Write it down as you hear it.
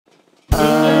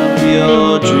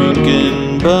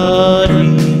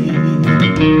buddy.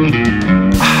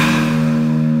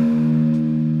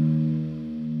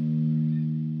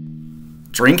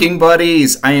 Drinking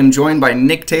buddies, I am joined by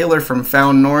Nick Taylor from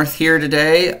Found North here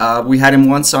today. We had him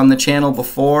once on the channel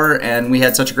before, and we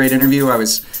had such a great interview. I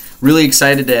was really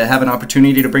excited to have an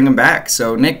opportunity to bring him back.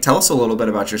 So, Nick, tell us a little bit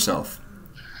about yourself.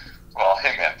 Well,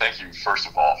 hey, man, thank you, first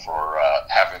of all, for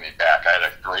having me back. I had a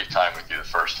great time with you the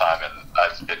first time, and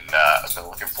I've been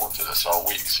looking forward to this all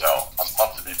week, so I'm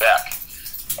pumped to be back.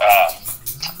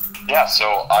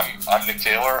 So I'm Nick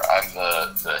Taylor. I'm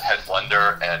the head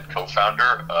blender and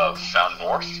co-founder of Found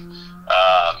North.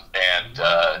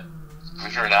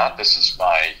 Believe it or not, this is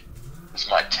my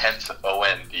 10th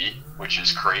OND, which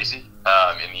is crazy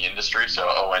in the industry. So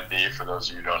OND, for those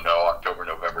of you who don't know, October,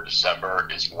 November, December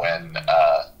is when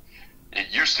it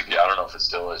used to be, I don't know if it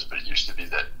still is, but it used to be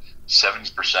that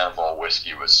 70% of all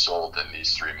whiskey was sold in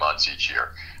these 3 months each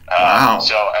year. Wow.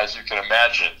 So as you can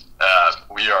imagine,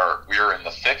 we are in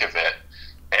the thick of it,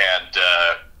 and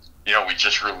we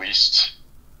just released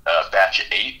batch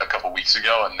 8 a couple weeks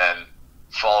ago, and then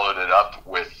followed it up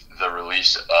with the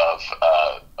release of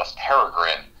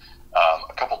Peregrine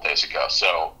a couple days ago.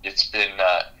 So it's been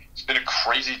a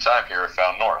crazy time here at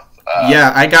Found North.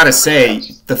 Yeah, I gotta say,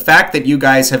 the fact that you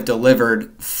guys have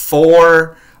delivered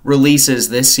 4 releases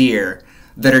this year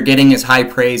that are getting as high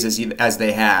praise as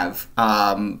they have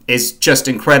is just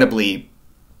incredibly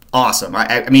awesome.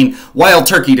 I mean, Wild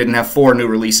Turkey didn't have 4 new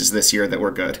releases this year that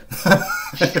were good. Well,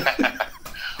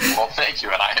 thank you,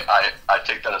 and I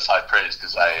take that as high praise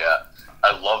because I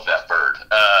love that bird.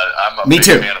 I'm a big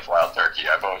fan of Wild Turkey.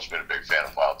 I've always been a big fan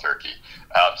of Wild Turkey.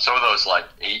 Some of those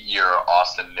 8-year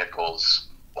Austin Nichols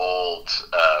old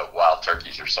Wild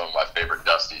Turkeys are some of my favorite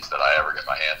Dusties that I ever get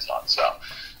my hands on. So,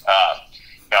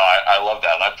 I love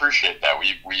that, and I appreciate that.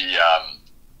 We've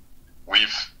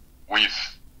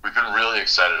been really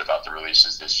excited about the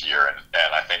releases this year, and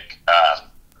I think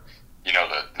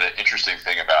the interesting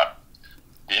thing about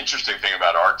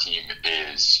our team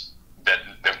is that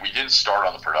we didn't start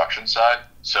on the production side.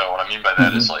 So what I mean by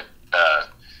that is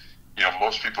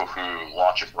most people who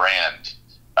launch a brand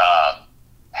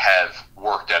have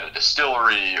worked at a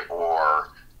distillery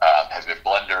or have been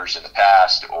blenders in the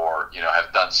past, or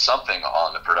have done something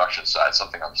on the production side,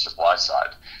 something on the supply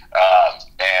side.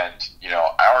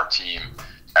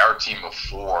 Our team of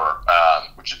 4,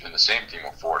 which has been the same team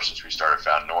of 4 since we started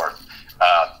Found North.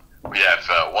 We have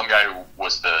one guy who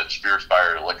was the spirits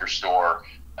buyer at a liquor store.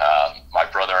 My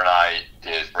brother and I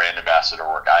did brand ambassador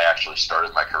work. I actually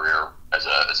started my career as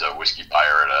a whiskey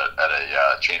buyer at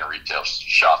a chain of retail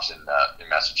shops in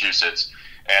Massachusetts.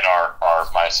 And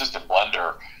my assistant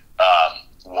blender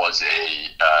was a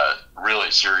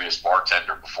really serious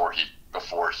bartender before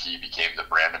he became the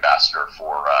brand ambassador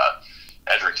for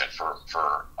Edrington for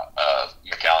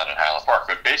McAllen and Highland Park.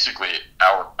 But basically,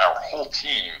 our whole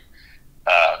team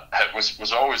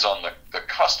was always on the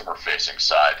customer facing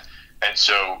side, and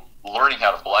so learning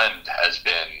how to blend has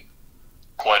been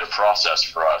quite a process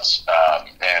for us,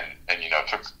 and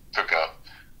took a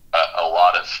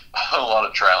lot of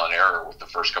trial and error with the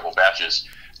first couple batches.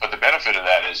 But the benefit of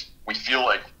that is we feel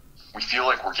like we're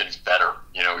getting better.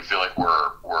 We feel like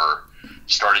we're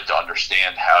starting to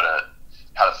understand how to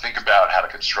think about how to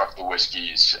construct the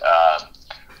whiskeys,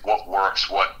 what works,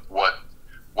 what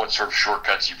sort of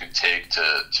shortcuts you can take to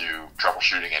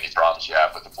troubleshooting any problems you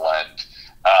have with the blend.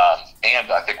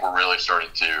 And I think we're really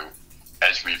starting to,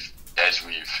 as we've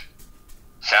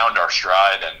found our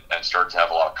stride and started to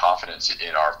have a lot of confidence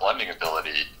in our blending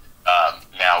ability,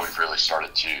 now we've really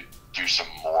started to do some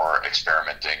more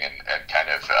experimenting and kind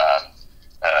of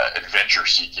adventure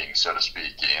seeking, so to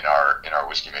speak, in our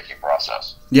whiskey making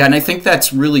process. Yeah, and I think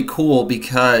that's really cool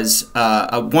because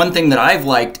one thing that I've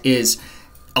liked is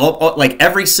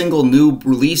every single new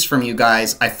release from you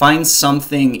guys, I find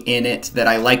something in it that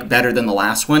I like better than the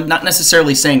last one. Not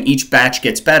necessarily saying each batch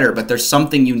gets better, but there's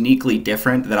something uniquely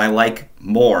different that I like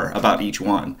more about each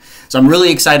one. So I'm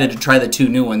really excited to try the 2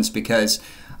 new ones because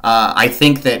I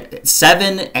think that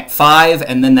 7, 5,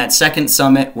 and then that second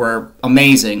summit were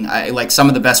amazing. Like some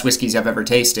of the best whiskeys I've ever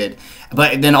tasted.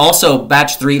 But then also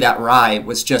batch 3, that rye,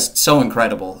 was just so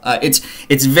incredible.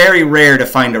 It's very rare to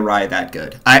find a rye that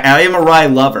good. I am a rye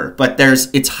lover, but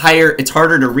it's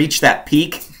harder to reach that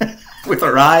peak with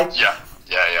a rye. Yeah.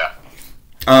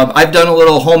 I've done a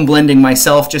little home blending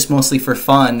myself, just mostly for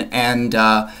fun, and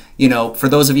for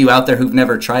those of you out there who've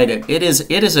never tried it, it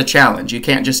is a challenge. You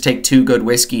can't just take 2 good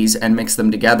whiskeys and mix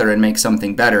them together and make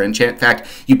something better. In fact,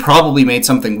 you probably made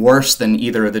something worse than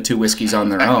either of the 2 whiskeys on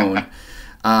their own.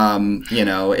 You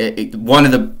know, one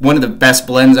of the best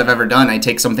blends I've ever done. I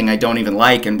take something I don't even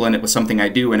like and blend it with something I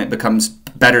do, and it becomes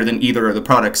better than either of the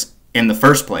products in the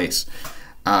first place.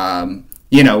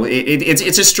 You know,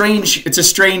 it's a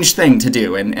strange thing to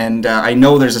do, and I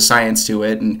know there's a science to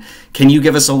it. And can you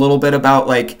give us a little bit about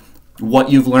like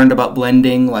what you've learned about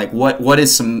blending? Like what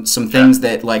is some things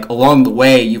that like along the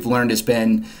way you've learned has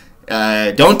been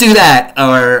don't do that,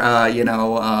 or you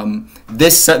know,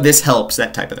 this helps,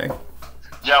 that type of thing.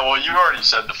 Yeah, well, you already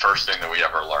said the first thing that we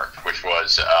ever learned, which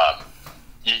was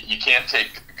you can't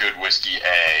take good whiskey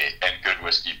A and good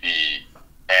whiskey B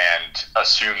and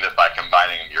assume that by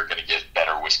combining them you're going to get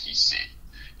better whiskey C.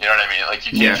 You know what I mean?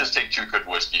 Like, you can't just take two good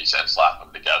whiskeys and slap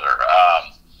them together.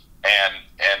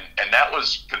 And that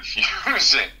was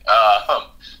confusing.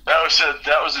 That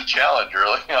was a challenge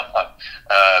early on,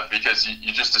 because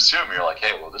you just assume, you're like,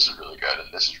 hey, well, this is really good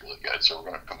and this is really good, so we're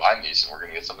going to combine these and we're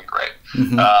going to get something great.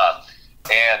 Mm-hmm.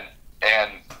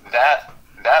 And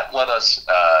that led us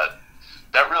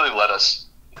that really led us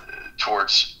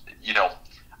towards, you know,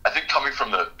 I think coming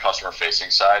from the customer facing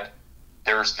side,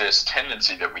 there's this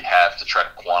tendency that we have to try to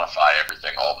quantify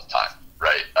everything all the time,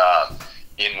 right?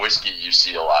 In whiskey, you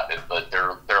see a lot, but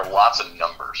there are lots of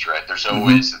numbers, right? There's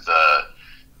always the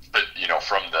you know,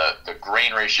 from the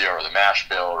grain ratio or the mash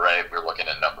bill, right? We're looking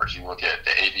at numbers. You look at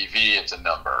the ABV, it's a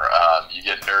number. You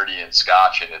get nerdy in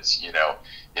Scotch, and it's, you know,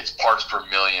 it's parts per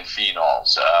million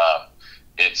phenols.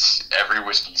 It's every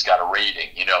whiskey's got a rating.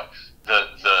 You know,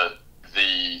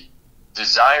 the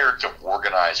desire to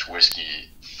organize whiskey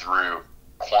through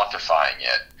quantifying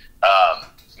it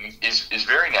is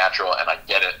very natural, and I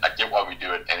get it. I get why we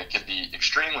do it, and it can be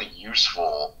extremely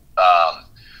useful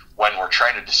when we're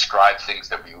trying to describe things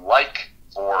that we like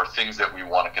or things that we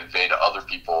want to convey to other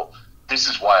people. This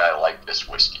is why I like this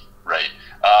whiskey, right?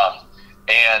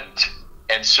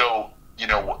 And so, you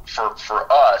know,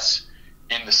 for us,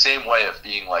 in the same way of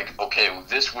being like, okay, well,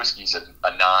 this whiskey's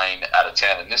a 9 out of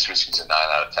 10, and this whiskey's a 9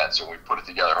 out of 10, so when we put it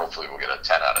together, hopefully we'll get a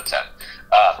 10 out of 10.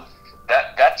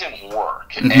 That didn't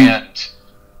work. Mm-hmm. And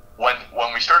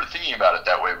when we started thinking about it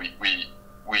that way, we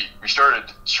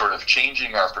started sort of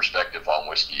changing our perspective on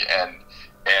whiskey, and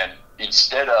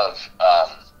instead of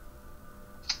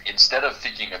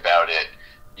thinking about it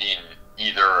in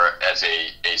either as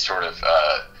a sort of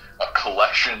a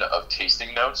collection of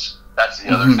tasting notes. That's the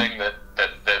other thing that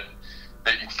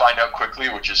you find out quickly,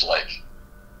 which is like,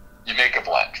 you make a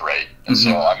blend, right? And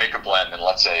so I make a blend, and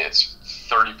let's say it's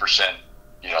 30%,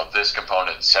 you know, this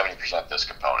component, 70% this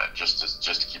component, just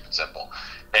to keep it simple.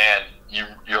 And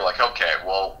you're like, okay,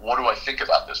 well, what do I think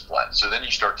about this blend? So then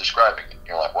you start describing it.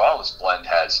 You're like, well, this blend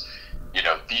has, you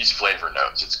know, these flavor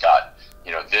notes. It's got,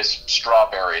 you know, this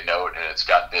strawberry note, and it's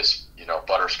got this, you know,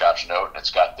 butterscotch note, and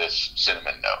it's got this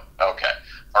cinnamon note. Okay.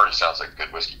 Already sounds like a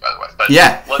good whiskey, by the way. But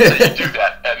yeah, let's say you do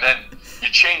that, and then you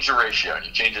change the ratio, and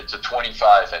you change it to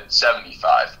 25 and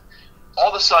 75. All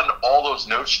of a sudden, all those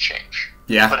notes change.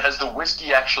 Yeah. But has the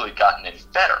whiskey actually gotten any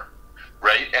better,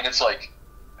 right? And it's like,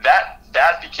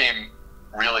 that became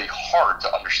really hard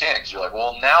to understand, because you're like,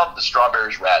 well, now the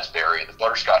strawberry is raspberry, and the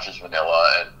butterscotch is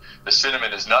vanilla, and the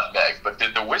cinnamon is nutmeg, but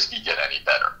did the whiskey get any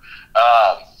better?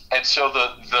 And so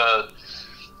the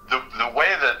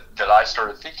way that I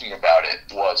started thinking about it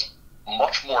was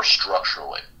much more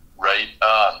structurally, right?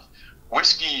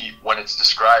 Whiskey, when it's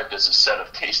described as a set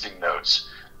of tasting notes,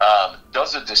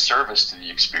 does a disservice to the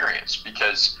experience,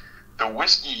 because the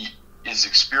whiskey is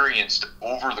experienced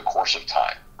over the course of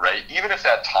time, right? Even if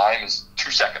that time is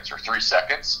 2 seconds or 3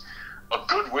 seconds, a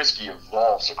good whiskey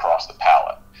evolves across the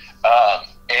palate.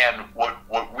 And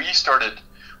what we started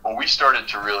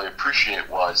to really appreciate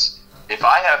was, if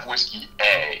I have whiskey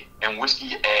A, and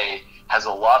whiskey A has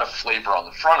a lot of flavor on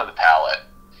the front of the palate,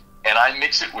 and I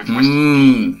mix it with whiskey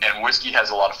B, and whiskey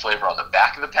has a lot of flavor on the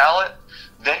back of the palate,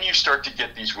 then you start to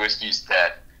get these whiskeys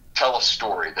that tell a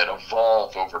story, that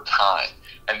evolve over time.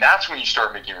 And that's when you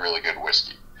start making really good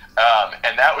whiskey.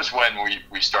 And that was when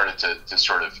we started to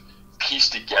sort of piece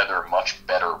together much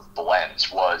better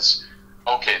blends. Was,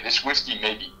 okay, this whiskey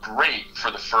may be great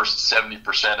for the first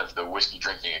 70% of the whiskey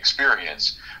drinking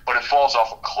experience, but it falls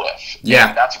off a cliff. Yeah.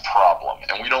 And that's a problem.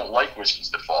 And we don't like whiskeys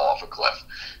that fall off a cliff.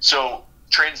 So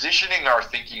transitioning our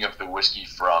thinking of the whiskey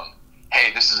from,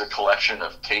 hey, this is a collection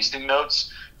of tasting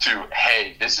notes, to,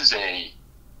 hey, this is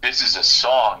a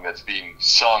song that's being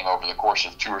sung over the course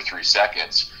of 2 or 3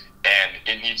 seconds, and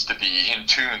it needs to be in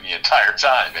tune the entire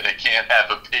time, and it can't have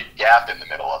a big gap in the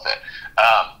middle of it.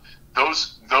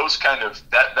 Those kind of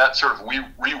that sort of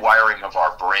rewiring of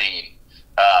our brain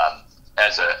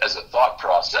as a thought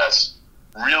process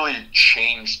really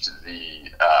changed the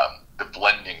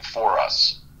blending for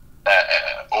us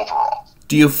overall.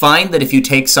 Do you find that if you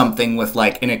take something with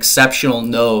like an exceptional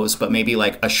nose, but maybe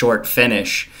like a short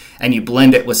finish, and you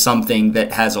blend it with something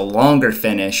that has a longer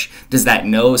finish, does that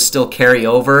nose still carry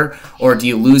over, or do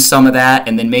you lose some of that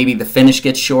and then maybe the finish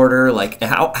gets shorter? Like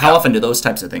how often do those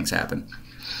types of things happen?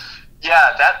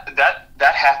 Yeah,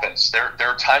 that happens. There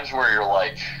are times where you're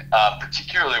like,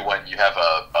 particularly when you have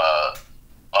a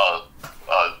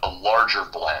larger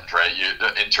blend, right?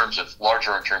 In terms of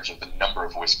the number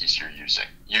of whiskeys you're using.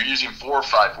 You're using 4 or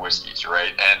 5 whiskeys,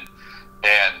 right?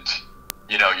 And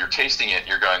you know, you're tasting it and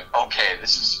you're going, okay,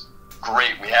 this is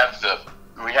great. We have the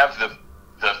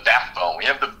backbone. We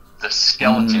have the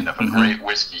skeleton of a great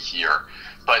whiskey here.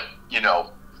 But, you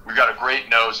know, we've got a great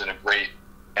nose and a great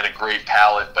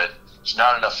palate, but there's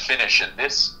not enough finish. And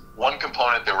this one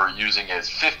component that we're using is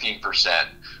 15%.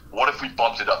 What if we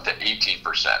bumped it up to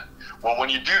 18%? Well, when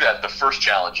you do that, the first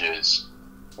challenge is,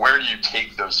 where do you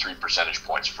take those 3 percentage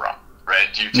points from, right?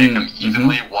 Do you take them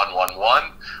evenly, 1, 1, 1,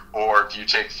 or do you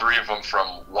take 3 of them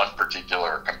from one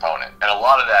particular component? And a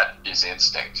lot of that is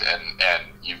instinct, and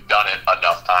you've done it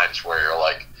enough times where you're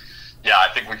like, yeah, I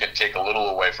think we can take a little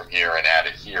away from here and add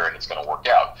it here, and it's going to work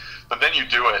out. But then you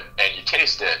do it and you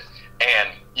taste it,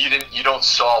 and you don't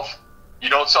solve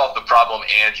the problem,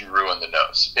 and you ruin the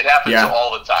nose. It happens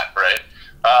all the time, right?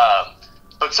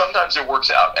 But sometimes it works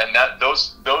out, and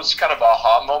those kind of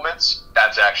aha moments,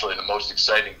 that's actually the most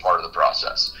exciting part of the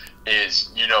process. Is,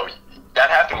 you know,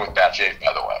 that happened with batch 8,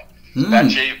 by the way.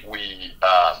 Batch 8,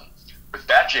 with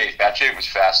batch 8 was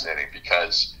fascinating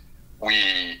because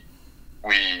we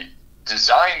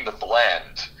designed the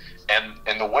blend,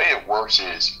 and the way it works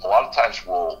is, a lot of times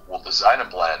we'll design a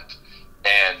blend,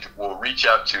 and we'll reach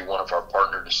out to one of our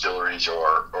partner distilleries,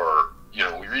 or you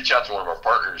know, we reach out to one of our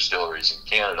partner distilleries in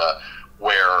Canada,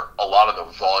 where a lot of the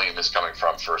volume is coming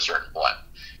from for a certain blend.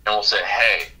 And we'll say,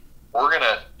 hey, we're going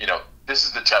to, you know, this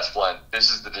is the test blend,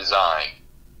 this is the design.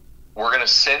 We're going to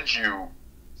send you,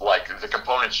 like, the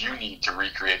components you need to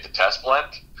recreate the test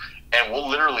blend, and we'll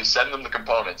literally send them the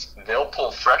components. They'll pull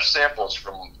fresh samples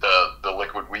from the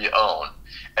liquid we own,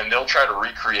 and they'll try to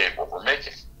recreate what we're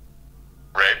making,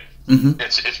 right?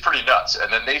 It's pretty nuts.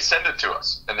 And then they send it to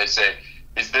us, and they say,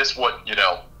 is this what, you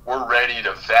know, we're ready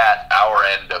to vat our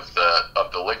end of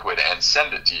the liquid and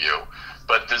send it to you,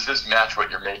 but does this match what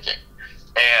you're making?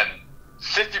 And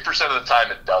 50% of the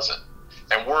time it doesn't.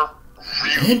 And we're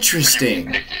really picky.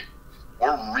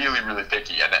 We're really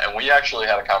picky. And we actually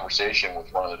had a conversation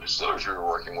with one of the distillers we were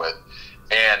working with,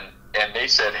 and they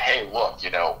said, hey, look, you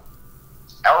know,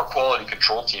 our quality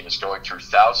control team is going through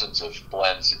thousands of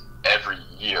blends every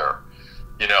year.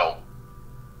 You know,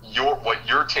 what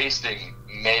you're tasting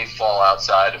may fall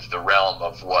outside of the realm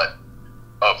of what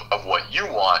you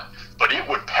want, but it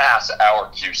would pass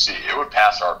our QC. It would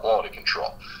pass our quality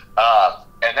control.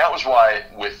 And that was why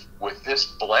with this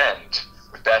blend,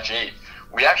 with batch 8,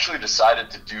 we actually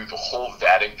decided to do the whole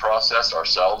vatting process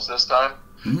ourselves this time.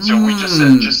 So we just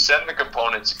said, just send the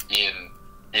components in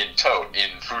tote,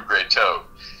 in food grade tote,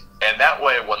 and that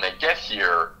way when they get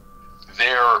here,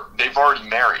 they've already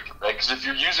married, right? Because if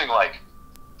you're using, like,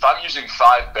 if I'm using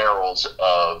 5 barrels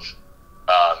of,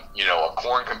 you know, a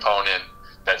corn component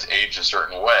that's aged a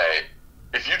certain way,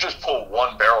 if you just pull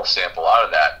 1 barrel sample out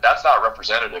of that, that's not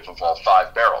representative of all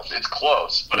 5 barrels. It's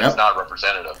close, but it's not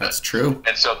representative. That's true.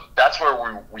 And so that's where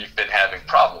we've been having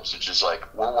problems. It's just like,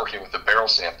 we're working with a barrel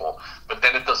sample, but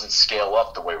then it doesn't scale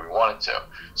up the way we want it to.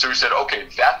 So we said, okay,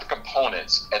 vat the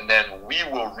components, and then we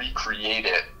will recreate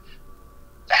it,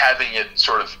 having it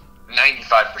sort of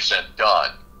 95%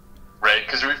 done. Right,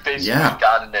 because we've basically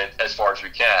gotten it as far as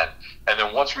we can, and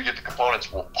then once we get the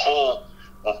components, we'll pull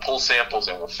samples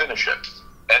and we'll finish it.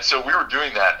 And so we were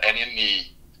doing that, and in the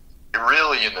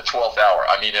 12th hour,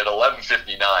 I mean, at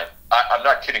 11:59, I'm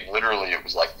not kidding. Literally, it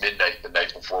was like midnight the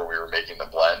night before we were making the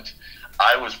blend.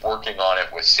 I was working on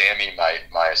it with Sammy, my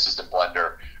assistant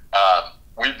blender.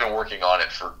 We've been working on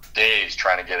it for days,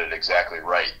 trying to get it exactly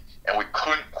right, and we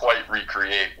couldn't quite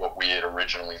recreate what we had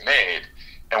originally made.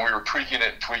 And we were tweaking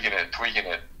it,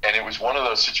 and it was one of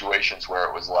those situations where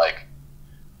it was like,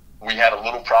 we had a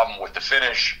little problem with the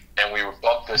finish, and we would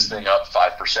bump this thing up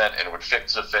 5%, and it would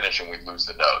fix the finish, and we'd lose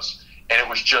the nose. And it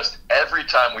was just, every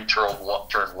time we turned 1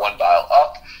 dial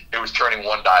up, it was turning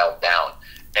 1 dial down.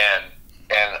 And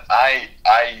I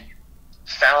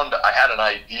found, I had an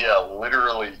idea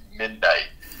literally midnight,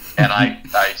 and I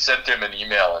sent him an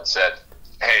email and said,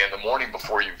 hey, in the morning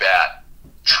before you vat,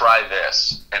 try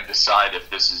this and decide if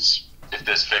this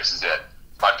fixes it.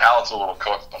 My palate's a little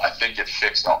cooked, but I think it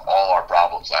fixed all our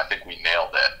problems. I think we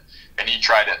nailed it. And he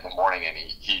tried it in the morning, and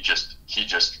he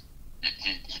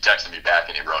texted me back,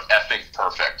 and he wrote, effing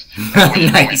perfect. And we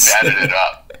batted it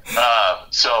up.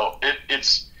 So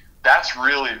that's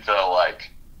really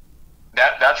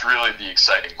that's really the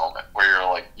exciting moment where you're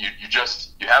like, you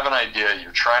have an idea,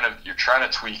 you're trying to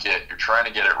tweak it, you're trying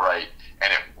to get it right,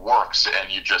 and it works, and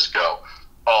you just go,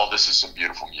 oh, this is some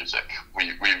beautiful music.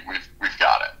 We've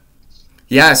got it.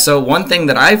 Yeah, so one thing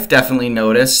that I've definitely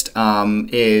noticed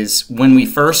is when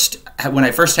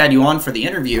I first had you on for the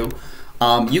interview,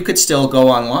 you could still go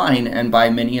online and buy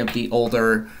many of the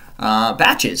older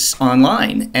batches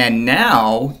online, and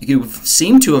now you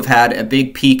seem to have had a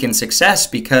big peak in success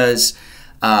because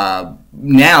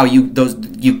now you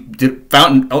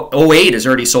found 08 is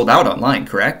already sold out online,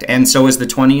 correct? And so is the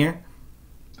 20 year.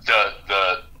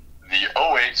 The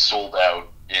 08 sold out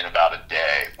in about a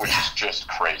day, which is just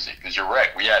crazy because you're right.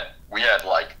 We had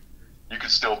like, you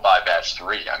could still buy batch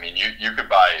 3. I mean, you could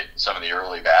buy some of the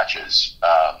early batches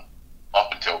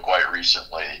up until quite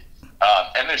recently,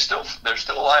 and there's still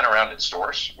a line around in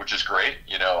stores, which is great.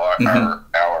 You know,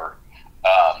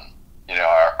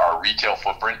 our retail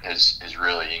footprint is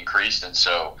really increased, and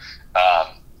so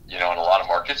you know, in a lot of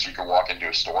markets, you can walk into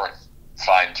a store and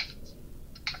find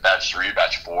batch 3,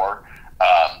 batch 4.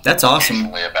 That's awesome.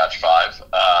 Occasionally a batch 5,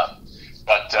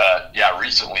 but yeah,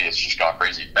 recently it's just gone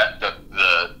crazy.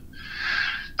 The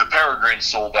Peregrine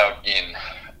sold out in,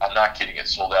 I'm not kidding, it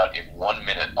sold out in 1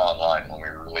 minute online when we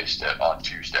released it on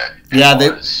Tuesday. Yeah,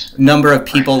 the number of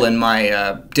people in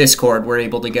my Discord were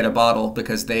able to get a bottle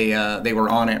because they were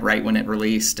on it right when it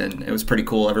released, and it was pretty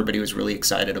cool. Everybody was really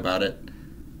excited about it.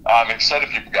 I'm excited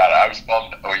people got it. I was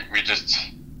bummed.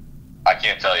 I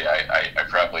can't tell you, I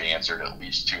probably answered at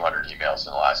least 200 emails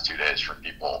in the last 2 days from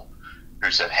people who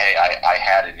said, hey, I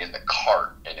had it in the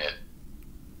cart and it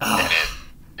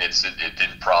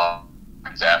didn't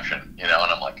transaction, you know,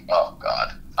 and I'm like, oh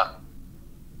God.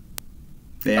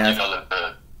 Yeah. You know,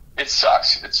 it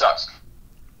sucks. It sucks.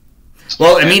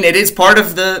 Well, I mean, it is part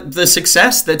of the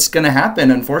success that's going to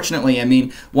happen, unfortunately. I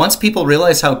mean, once people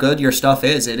realize how good your stuff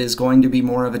is, it is going to be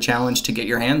more of a challenge to get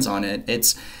your hands on it.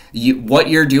 What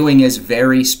you're doing is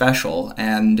very special,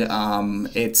 and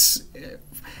it's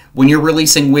when you're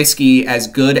releasing whiskey as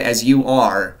good as you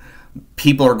are,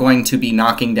 people are going to be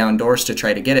knocking down doors to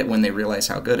try to get it when they realize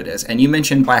how good it is. And you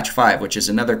mentioned batch 5, which is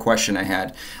another question I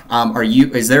had.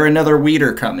 Is there another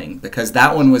weeder coming? Because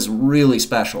that one was really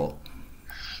special.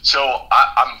 So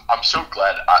I'm so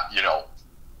glad. You know,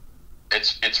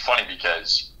 it's funny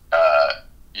because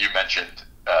you mentioned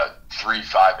 3,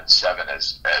 5, and 7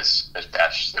 as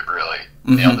batches that really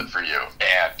nailed it for you,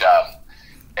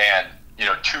 and you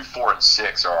know, 2, 4, and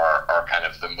 6 are kind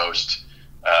of the most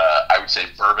I would say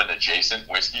bourbon adjacent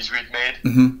whiskeys we've made,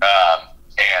 and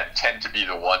tend to be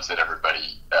the ones that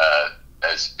everybody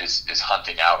is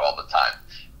hunting out all the time.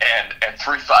 And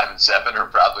 3, 5, and 7 are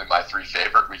probably my 3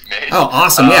 favorite we've made. Oh,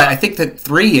 awesome! Yeah, I think that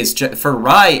 3 is for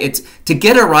rye. It's to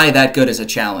get a rye that good is a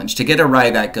challenge. To get a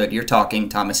rye that good, you're talking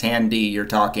Thomas Handy, you're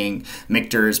talking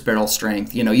Michter's barrel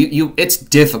strength. You know, it's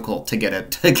difficult to get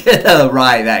a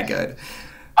rye that good.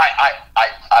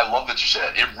 I love that you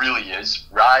said it. It really is.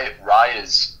 Rye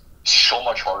is so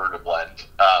much harder to blend.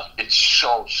 It's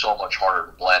so much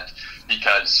harder to blend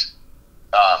because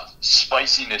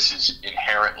spiciness is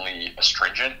inherently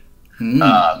astringent,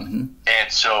 and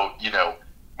so, you know,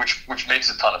 which makes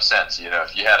a ton of sense. You know,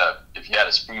 if you had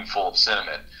a spoonful of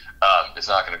cinnamon, it's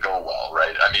not going to go well,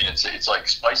 right? I mean, it's like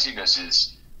spiciness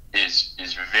is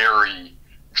very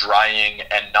drying,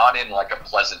 and not in like a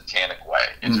pleasant tannic way.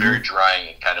 It's very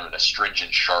drying in kind of an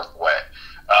astringent, sharp way.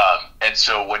 And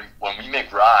so when we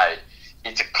make rye,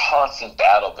 it's a constant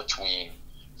battle between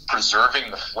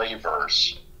preserving the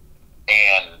flavors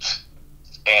and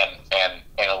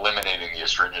eliminating the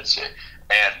astringency.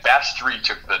 And batch 3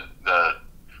 took the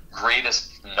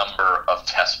greatest number of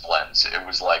test blends. It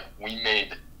was like we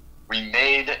made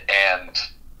and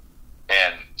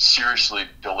seriously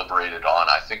deliberated on,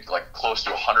 I think, like close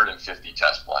to 150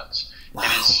 test blends. Wow.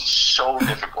 It is so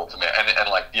difficult to make, and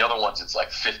like the other ones, it's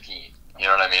like 15. You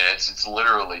know what I mean? It's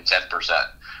literally 10%.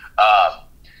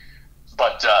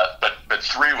 But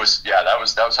 3 was, yeah, that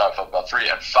was how I felt about 3.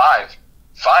 And 5,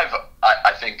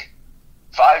 I think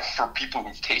 5 for people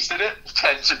who've tasted it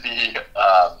tends to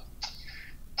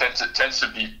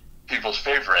be people's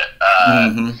favorite.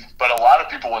 But a lot of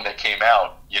people, when they came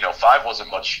out, you know, 5 wasn't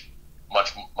much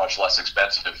less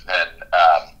expensive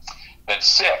than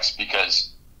 6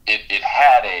 because it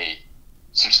had a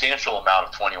substantial amount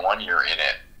of 21 year in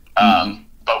it.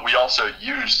 But we also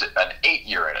used an 8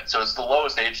 year in it. So it's the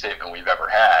lowest age statement we've ever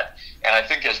had. And I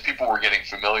think as people were getting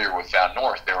familiar with Found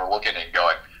North, they were looking and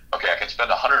going, okay, I can spend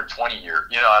 120 year,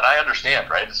 and I understand,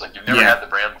 right? It's like you've never had the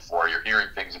brand before, you're hearing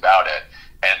things about it,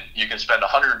 and you can spend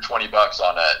 $120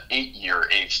 on a 8-year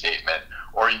age statement,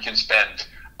 or you can spend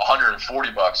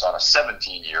 $140 on a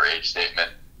 17-year age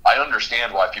statement. I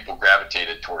understand why people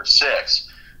gravitated towards 6,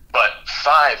 but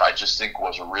 5 I just think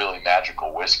was a really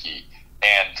magical whiskey.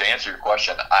 And to answer your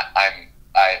question,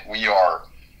 we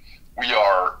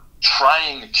are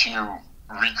trying to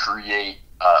recreate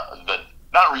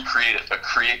not recreate it, but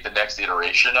create the next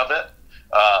iteration of it.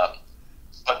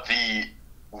 But the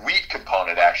wheat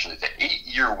component, actually, the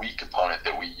 8-year wheat component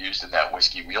that we used in that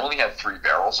whiskey, we only had 3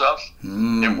 barrels of.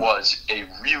 It was a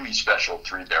really special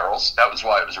 3 barrels. That was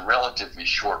why it was a relatively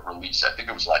short release. I think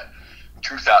it was like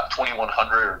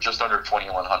 2,100 or just under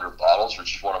 2,100 bottles,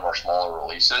 which is one of our smaller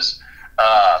releases.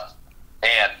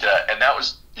 And that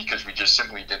was because we just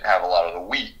simply didn't have a lot of the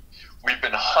wheat. We've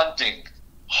been hunting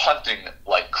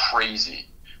like crazy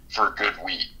for good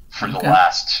wheat for the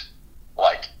last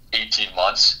like 18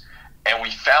 months, and we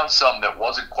found some that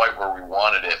wasn't quite where we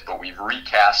wanted it, but we've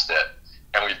recast it,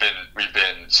 and we've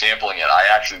been sampling it. I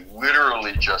actually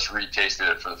literally just retasted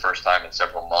it for the first time in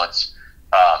several months.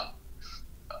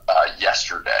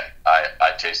 Yesterday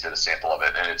I tasted a sample of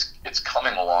it, and it's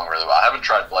coming along really well. I haven't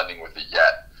tried blending with it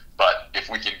yet, but if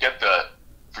we can get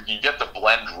the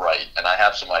blend right, and I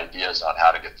have some ideas on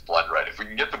how to get the blend right. If we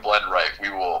can get the blend right, we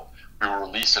will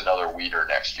release another wheater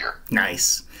next year.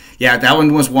 Nice. Yeah, that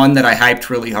one was one that I hyped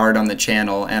really hard on the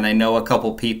channel, and I know a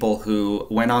couple people who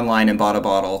went online and bought a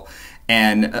bottle,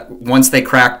 and once they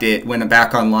cracked it, went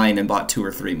back online and bought 2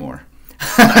 or 3 more.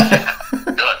 Good.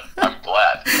 I'm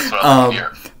glad. That's what I want to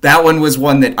hear. That one was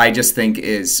one that I just think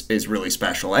is really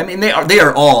special. I mean, they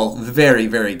are all very,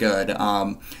 very good.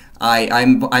 I'm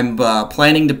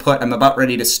planning to put. I'm about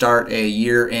ready to start a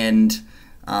year-end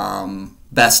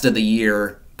best of the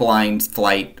year blind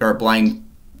flight or blind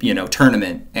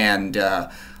tournament, and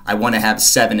I want to have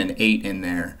 7 and 8 in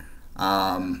there.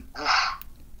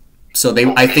 So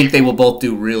I think they will both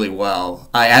do really well.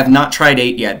 I have not tried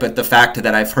 8 yet, but the fact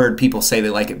that I've heard people say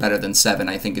they like it better than 7,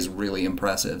 I think is really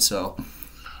impressive. So,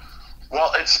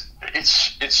 well, it's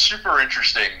super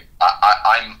interesting.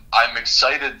 I'm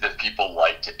excited that people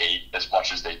liked 8 as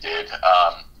much as they did,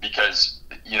 because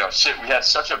we had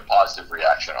such a positive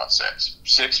reaction on 6.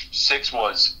 6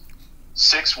 was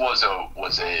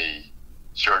a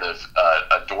sort of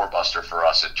a doorbuster for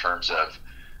us in terms of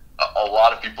a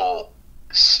lot of people.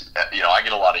 I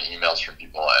get a lot of emails from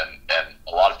people, and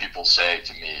a lot of people say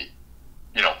to me,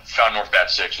 Found North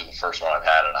Batch 6 is the first one I've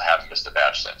had, and I haven't missed a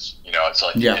batch since. It's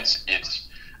like it's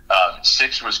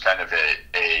 6 was kind of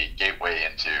a gateway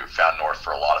into Found North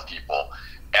for a lot of people,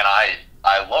 and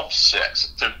I love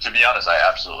 6. To be honest, I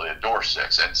absolutely adore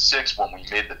 6. And 6, when we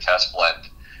made the test blend,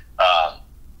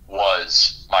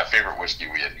 was my favorite whiskey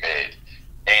we had made.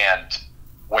 And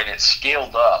when it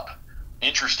scaled up,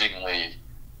 interestingly,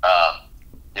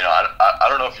 I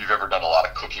don't know if you've ever done a lot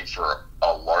of cooking for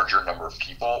a larger number of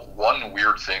people. One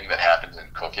weird thing that happens in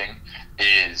cooking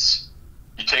is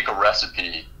you take a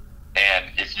recipe, and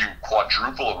if you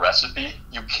quadruple a recipe,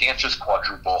 you can't just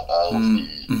quadruple all of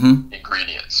the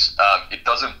ingredients. It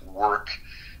doesn't work.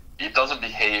 It doesn't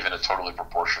behave in a totally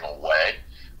proportional way,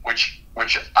 which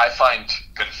I find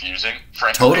confusing,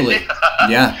 frankly. Totally,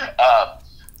 yeah.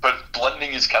 But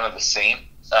blending is kind of the same.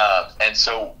 And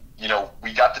so,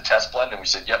 we got the test blend, and we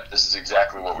said, yep, this is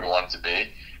exactly what we want it to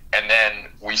be. And then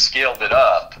we scaled it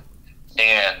up,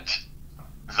 and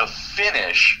the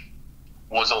finish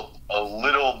was a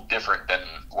little different than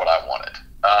what I wanted.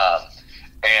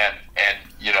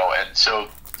 And so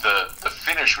the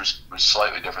finish was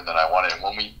slightly different than I wanted. And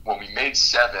when we made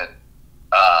 7,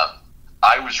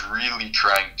 I was really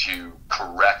trying to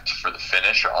correct for the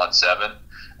finish on 7,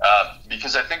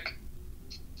 because I think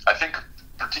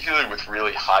particularly with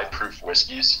really high proof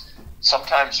whiskeys,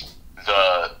 sometimes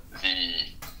the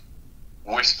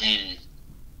whiskey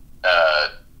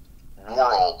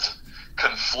world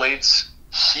conflates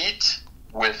heat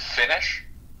with finish.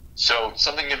 So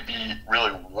something can be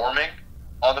really warming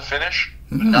on the finish,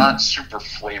 but not super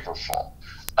flavorful.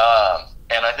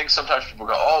 And I think sometimes people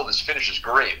go, oh, this finish is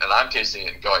great. And I'm tasting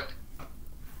it and going,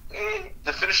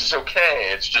 the finish is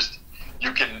okay. It's just,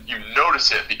 you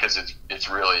notice it because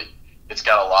it's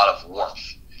got a lot of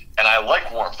warmth. And I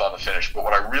like warmth on the finish, but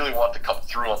what I really want to come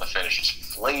through on the finish is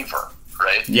flavor,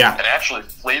 right? Yeah. And actually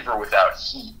flavor without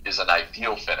heat is an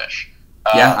ideal finish.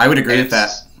 Yeah, I would agree with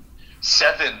that.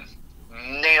 7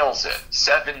 nails it.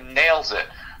 7 nails it.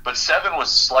 But 7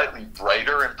 was slightly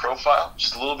brighter in profile,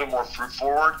 just a little bit more fruit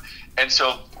forward. And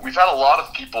so we've had a lot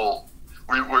of people.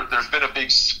 There's been a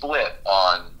big split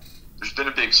on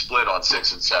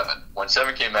 6 and 7. When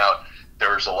 7 came out,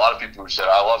 there was a lot of people who said,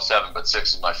 I love 7, but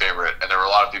 6 is my favorite. And there were a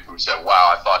lot of people who said,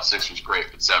 wow, I thought 6 was great,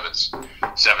 but seven's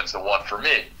the one for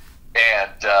me.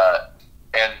 And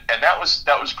that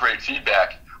was great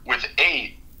feedback. With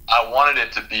 8, I wanted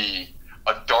it to be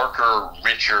a darker,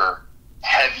 richer,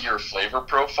 heavier flavor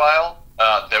profile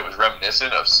that was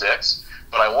reminiscent of 6.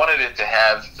 But I wanted it to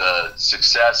have the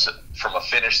success from a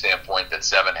finish standpoint that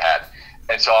 7 had.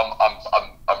 And so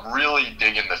I'm really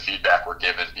digging the feedback we're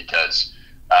given, because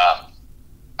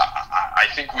I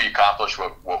think we accomplished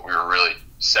what we were really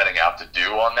setting out to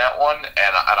do on that one,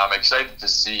 and I'm excited to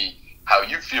see how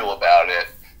you feel about it,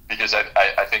 because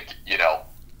I think, you know,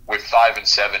 with 5 and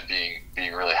 7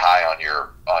 being really high on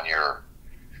your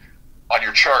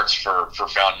charts for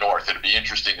Found North, it'd be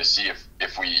interesting to see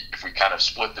if we kind of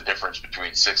split the difference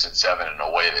between 6 and 7 in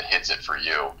a way that hits it for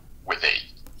you with 8.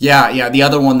 Yeah. The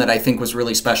other one that I think was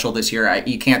really special this year,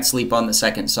 you can't sleep on the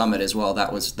second Summit as well.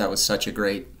 That was such a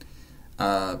great,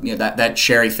 that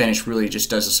sherry finish really just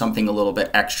does something a little bit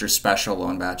extra special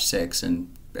on batch 6 and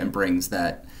brings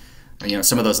that,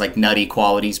 some of those like nutty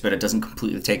qualities, but it doesn't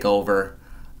completely take over.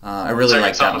 I really like that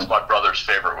one. Second Summit was my brother's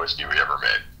favorite whiskey we ever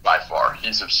made, by far.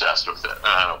 He's obsessed with it, and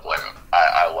I don't blame him.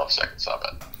 I love Second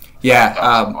Summit. Yeah.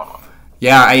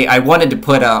 I wanted to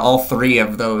put all 3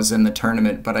 of those in the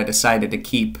tournament, but I decided to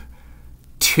keep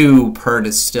 2 per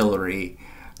distillery,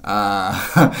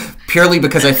 purely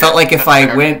because I felt like if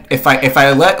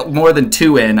I let more than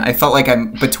 2 in, I felt like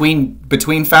I'm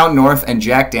between Found North and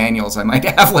Jack Daniels, I might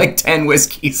have like 10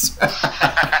 whiskeys.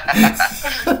 I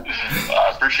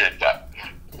appreciate that.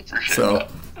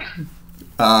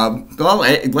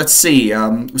 Let's see.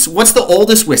 So what's the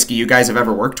oldest whiskey you guys have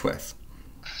ever worked with?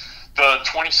 The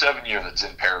 27-year that's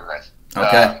in Peregrine.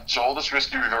 Okay. So oldest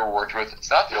whiskey we've ever worked with. It's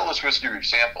not the oldest whiskey we've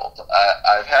sampled.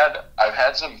 I've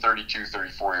had some 32,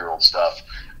 34-year-old stuff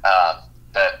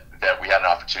that we had an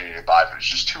opportunity to buy, but it's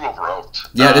just too over-oaked.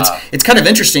 Yeah, it's kind of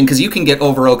interesting because you can get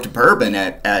over-oaked bourbon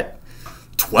at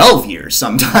 12 years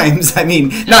sometimes. I mean,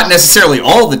 not necessarily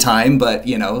all the time, but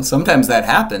sometimes that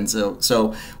happens.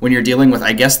 So when you're dealing with,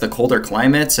 I guess, the colder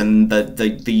climates and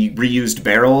the reused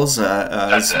barrels,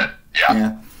 that's it. Yeah.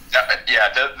 Yeah.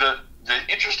 The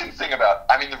interesting thing about,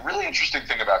 the really interesting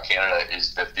thing about Canada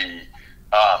is that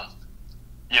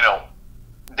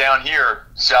down here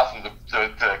south of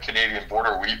the Canadian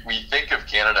border, we think of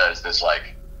Canada as this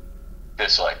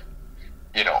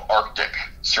Arctic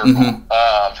circle.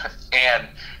 Mm-hmm. And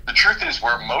the truth is,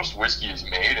 where most whiskey is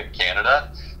made in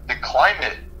Canada, the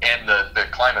climate and the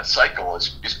climate cycle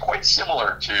is quite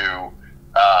similar to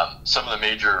some of the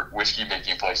major whiskey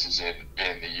making places in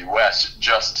the U.S.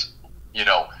 Just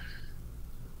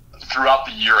throughout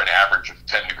the year, an average of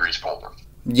 10 degrees colder.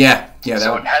 Yeah.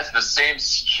 So it has the same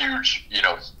huge,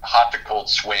 hot to cold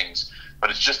swings, but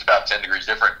it's just about 10 degrees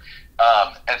different.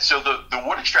 And so the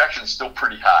wood extraction is still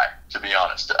pretty high, to be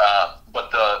honest.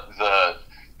 But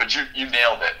you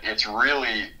nailed it. It's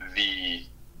really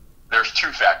there's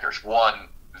 2 factors. One,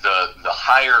 the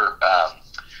higher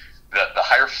the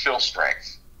higher fill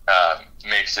strength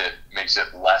makes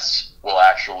it less, will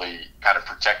actually kind of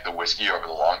protect the whiskey over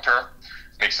the long term.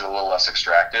 Makes it a little less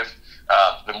extractive.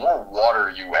 The more water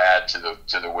you add to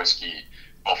the whiskey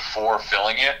before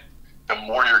filling it, the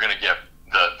more you're going to get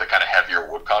the kind of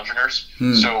heavier wood congeners.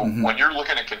 So when you're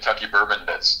looking at Kentucky bourbon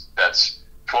that's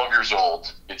 12 years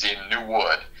old, it's in new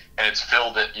wood, and it's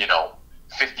filled at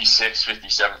 56,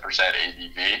 57%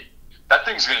 ABV, that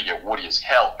thing's going to get woody as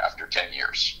hell after 10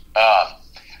 years.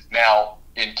 Now,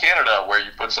 in Canada, where you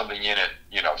put something in at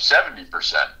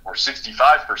 70% or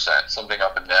 65%, something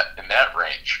up in that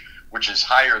range, which is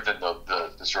higher than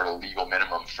the sort of legal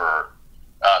minimum for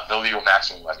the legal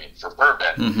maximum, for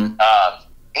bourbon. Mm-hmm.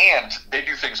 And they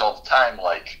do things all the time,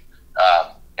 like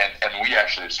and we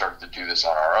actually started to do this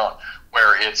on our own,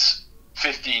 where it's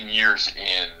 15 years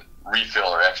in refill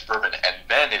or ex bourbon, and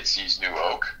then it sees new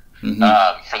oak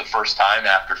for the first time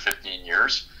after 15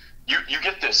 years. You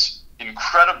get this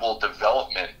incredible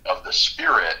development of the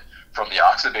spirit from the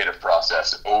oxidative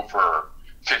process over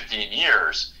 15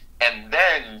 years, and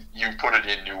then you put it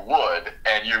in new wood,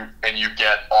 and you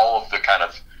get all of the kind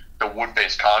of the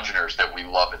wood-based congeners that we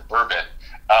love in bourbon.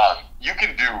 You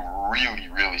can do really,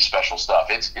 really special stuff.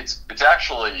 It's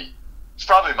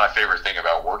probably my favorite thing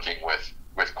about working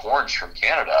with corns from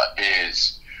Canada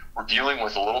is we're dealing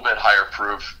with a little bit higher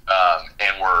proof,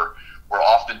 and we're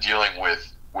often dealing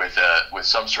with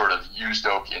some sort of used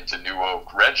oak into new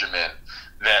oak regimen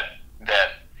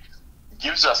that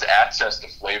gives us access to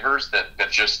flavors that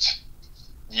just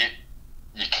you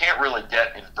can't really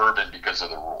get in bourbon because of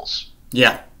the rules.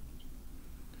 Yeah.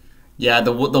 Yeah,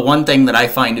 the one thing that I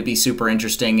find to be super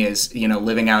interesting is,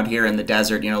 living out here in the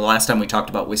desert. The last time we talked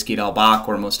about Whiskey Del Bach,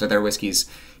 where most of their whiskeys,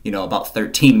 about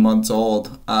 13 months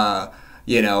old,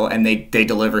 and they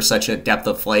deliver such a depth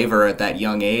of flavor at that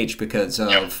young age because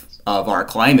of our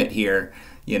climate here.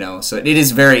 So it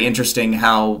is very interesting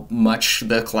how much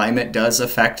the climate does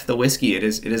affect the whiskey. It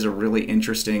is a really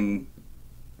interesting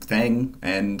thing,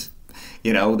 and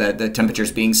that the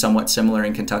temperatures being somewhat similar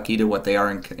in Kentucky to what they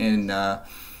are in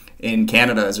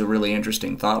Canada is a really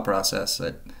interesting thought process.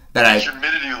 The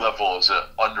humidity level is an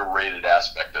underrated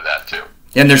aspect of that too.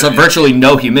 And there's virtually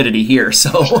no humidity here, so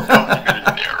there's no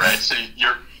humidity there, right? So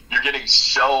you're getting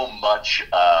so much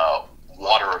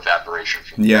water evaporation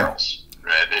from the barrels,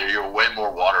 right? You're way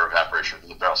more water evaporation from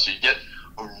the barrels, so you get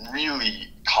a really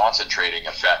concentrating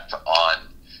effect on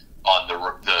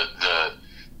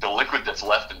the liquid that's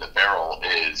left in the barrel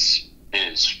is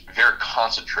very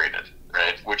concentrated,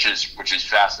 right? Which is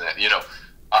fascinating.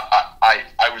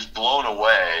 I was blown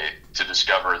away to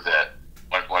discover that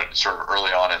when sort of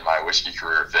early on in my whiskey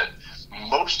career that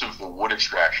most of the wood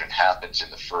extraction happens in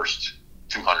the first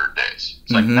 200 days.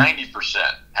 It's like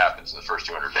 90% happens in the first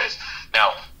 200 days.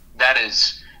 Now, that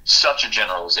is such a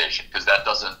generalization because that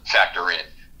doesn't factor in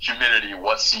humidity,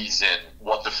 what season,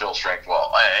 what the fill strength,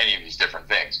 any of these different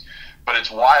things. But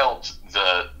it's wild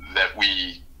that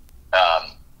we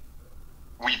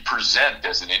present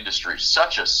as an industry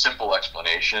such a simple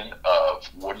explanation of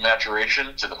wood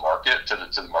maturation to the market, to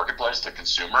the marketplace, to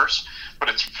consumers, but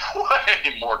it's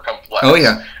way more complex. Oh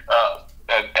yeah,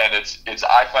 and it's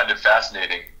I find it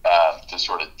fascinating to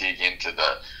sort of dig into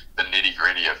the nitty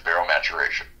gritty of barrel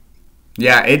maturation.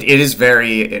 Yeah, it's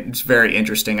very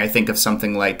interesting. I think of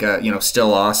something like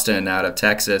Still Austin out of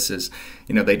Texas is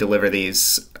they deliver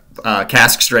these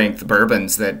cask strength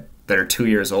bourbons that are 2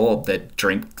 years old that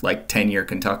drink like 10-year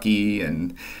Kentucky,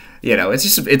 and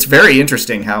it's very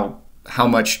interesting how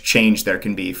much change there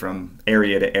can be from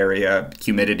area to area,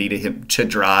 humidity to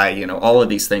dry. All of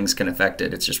these things can affect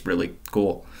it. It's just really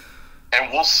cool.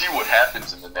 And we'll see what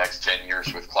happens in the next 10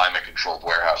 years with climate-controlled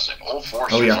warehousing. Old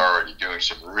Forester's already doing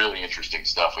some really interesting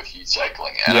stuff with heat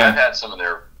cycling. And I've had some of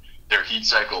their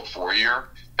heat-cycled 4-year.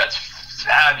 That's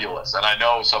fabulous. And I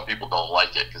know some people don't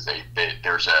like it because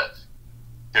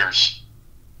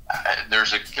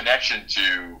there's a connection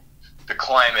to the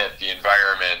climate, the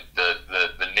environment,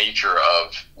 the nature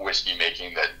of whiskey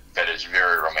making that is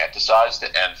very romanticized,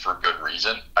 and for good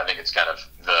reason. I think it's kind of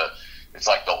it's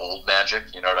like the old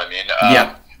magic, you know what I mean?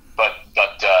 But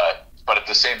at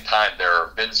the same time, there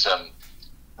have been some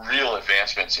real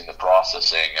advancements in the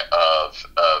processing of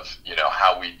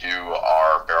how we do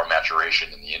our barrel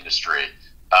maturation in the industry.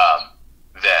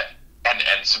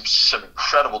 And some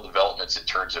incredible developments in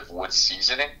terms of wood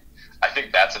seasoning. I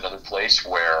think that's another place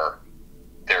where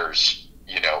there's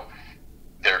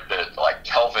like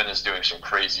Kelvin is doing some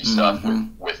crazy stuff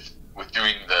with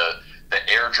doing the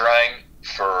air drying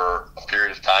for a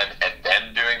period of time and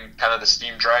then doing kind of the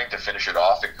steam drying to finish it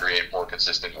off and create more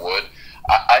consistent wood.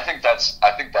 I think that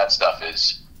stuff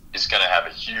is going to have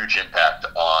a huge impact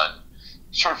on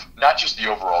sort of not just the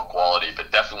overall quality,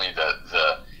 but definitely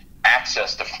the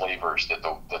access to flavors that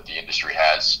the industry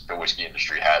has, the whiskey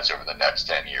industry has over the next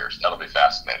 10 years. That'll be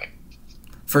fascinating.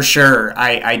 For sure.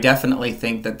 I definitely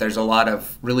think that there's a lot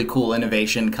of really cool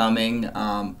innovation coming.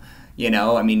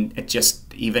 It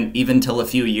just even till a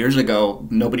few years ago,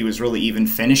 nobody was really even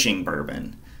finishing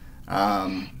bourbon.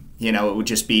 It would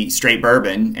just be straight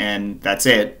bourbon and that's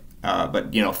it.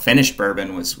 But finished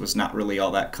bourbon was not really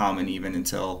all that common even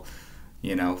until,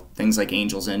 things like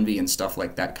Angel's Envy and stuff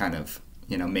like that kind of,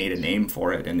 made a name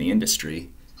for it in the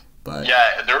industry. But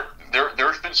yeah,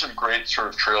 there's been some great sort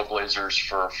of trailblazers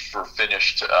for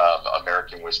finished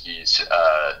American whiskeys.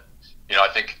 I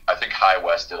think High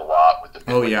West did a lot with the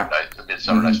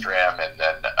Midsummer Night's Dram, and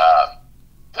then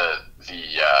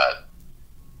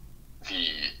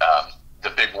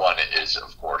the big one is,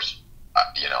 of course,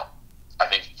 I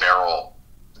think barrel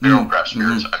craft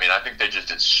spirits. I mean, I think they just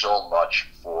did so much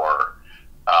for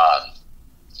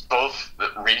both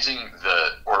raising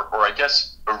or I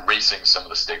guess erasing some of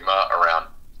the stigma around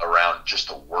just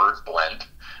the word blend,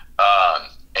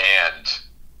 and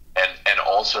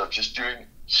also just doing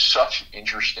such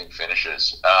interesting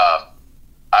finishes.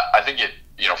 I think it,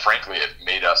 frankly, it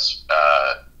made us.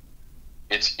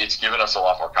 It's given us a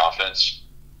lot more confidence,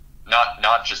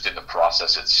 not just in the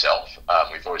process itself.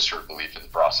 We've always sort of believed in the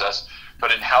process,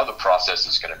 but in how the process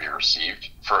is going to be received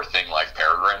for a thing like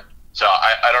Peregrine. So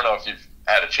I don't know if you've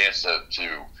had a chance to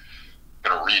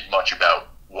read much about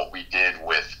what we did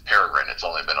with Peregrine. It's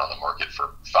only been on the market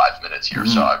for 5 minutes here,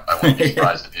 so I wouldn't be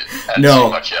surprised if you hadn't seen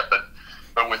much yet.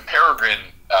 But with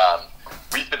Peregrine,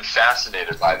 we've been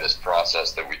fascinated by this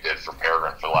process that we did for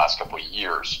Peregrine for the last couple of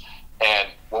years. And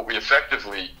what we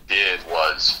effectively did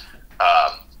was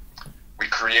we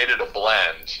created a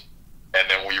blend, and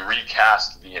then we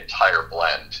recast the entire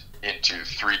blend into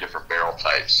 3 different barrel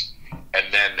types. And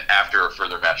then after a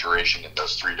further maturation in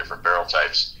those 3 different barrel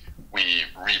types, we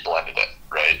reblended it,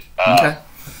 right? Okay.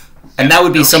 And that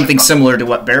would be something similar to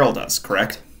what Barrel does,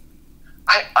 correct?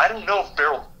 I don't know if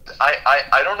Barrel...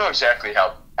 I don't know exactly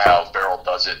how Barrel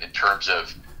does it in terms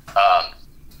of...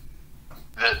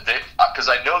 because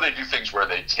I know they do things where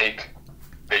they take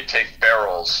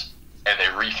barrels and they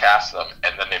recast them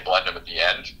and then they blend them at the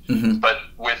end. Mm-hmm. But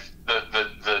with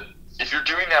the if you're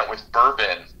doing that with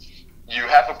bourbon, you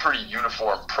have a pretty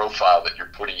uniform profile that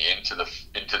you're putting into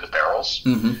the barrels.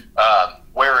 Mm-hmm.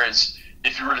 Whereas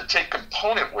if you were to take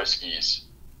component whiskeys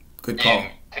Good call.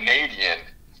 in Canadian,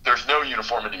 there's no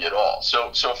uniformity at all.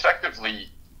 So effectively,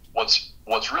 what's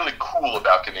really cool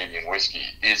about Canadian whiskey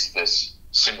is this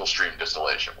single stream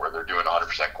distillation where they're doing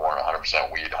 100% corn,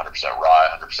 100% wheat, 100% rye,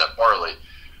 100% barley,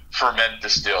 ferment,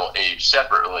 distill, age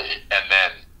separately, and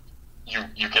then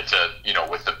you get to,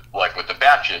 with the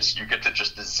batches, you get to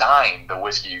just design the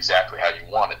whiskey exactly how you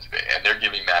want it to be, and they're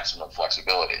giving maximum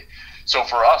flexibility. So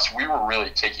for us, we were really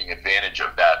taking advantage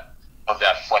of that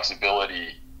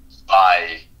flexibility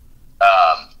by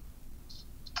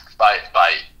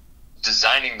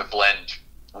designing the blend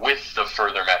with the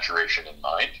further maturation in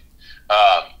mind.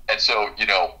 And so,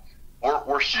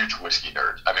 we're huge whiskey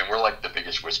nerds. I mean, we're like the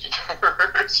biggest whiskey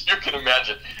nerds you can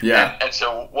imagine. Yeah. And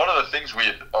so one of the things we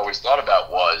had always thought about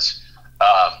was,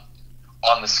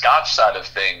 on the Scotch side of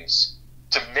things,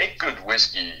 to make good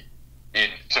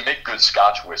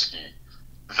Scotch whiskey,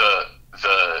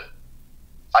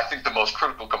 I think the most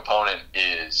critical component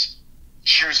is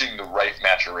choosing the right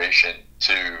maturation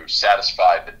to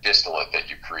satisfy the distillate that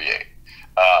you create.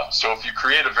 So if you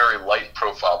create a very light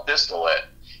profile distillate,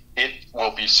 it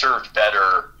will be served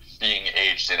better being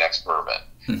aged in ex-bourbon.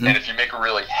 Mm-hmm. And if you make a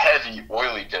really heavy,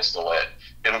 oily distillate,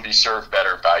 it'll be served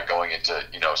better by going into,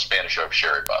 Spanish oak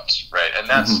sherry butts, right? And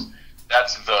that's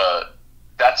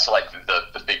like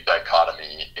the big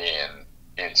dichotomy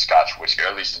in Scotch whiskey, or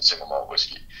at least in single malt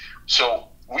whiskey. So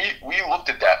we looked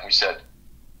at that and we said,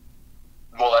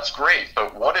 well, that's great,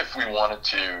 but what if we wanted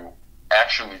to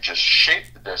actually just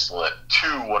shape the distillate to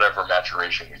whatever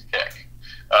maturation we pick?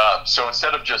 So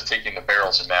instead of just taking the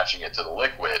barrels and matching it to the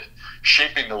liquid,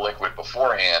 shaping the liquid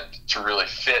beforehand to really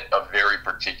fit a very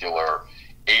particular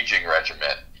aging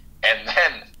regimen, and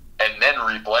then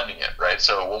reblending it, right?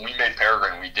 So when we made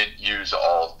Peregrine, we didn't use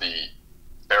all of the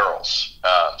barrels.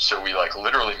 So we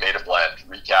literally made a blend,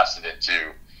 recast it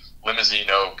into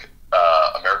Limousine oak,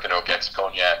 American oak ex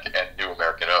cognac, and New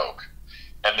American oak.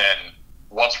 And then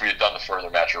once we had done the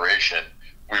further maturation,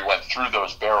 we went through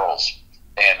those barrels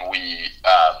and we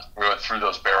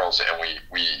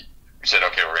said,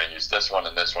 okay, we're going to use this one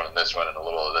and this one and this one and a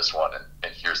little of this one, and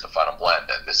here's the final blend,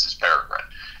 and this is Peregrine.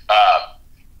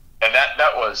 And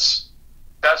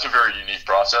that's a very unique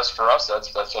process for us.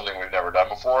 That's something we've never done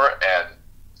before, and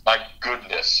my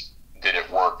goodness, did it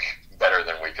work better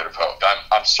than we could have hoped.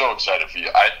 I'm so excited for you.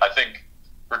 I think,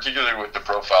 particularly with the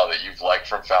profile that you've liked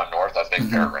from Found North, I think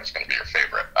Peregrine's going to be your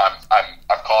favorite. I'm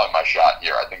calling my shot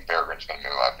here. I think Peregrine's going to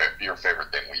be your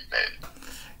favorite thing we've made.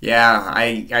 Yeah,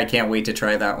 I can't wait to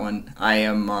try that one.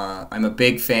 I'm a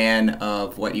big fan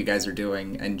of what you guys are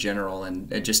doing in general,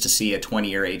 and just to see a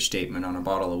 20-year age statement on a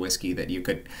bottle of whiskey that you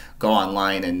could go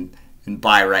online and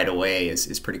buy right away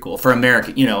is pretty cool. For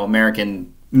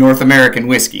North American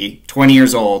whiskey, 20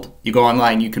 years old, you go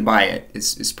online, you can buy it.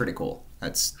 Is pretty cool.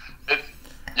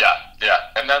 Yeah,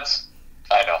 and that's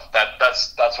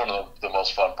one of the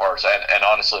most fun parts. And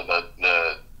honestly,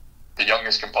 the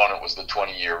youngest component was the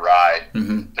 20-year rye.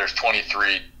 Mm-hmm. There's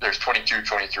 22,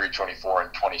 23, 24,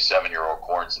 and 27-year-old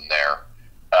corns in there.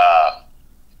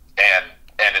 And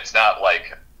it's not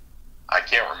like, I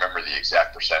can't remember the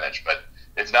exact percentage, but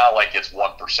it's not like it's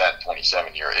 1%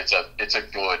 27-year. It's a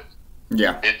good.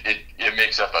 Yeah. It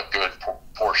makes up a good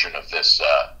portion of this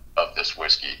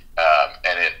whiskey,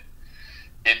 and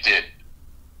it did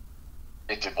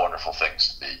wonderful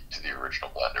things to the original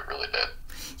blend. It really did.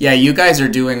 Yeah, you guys are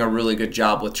doing a really good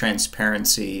job with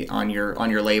transparency on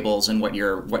your labels and what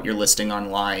you're listing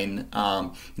online.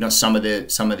 Some of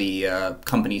the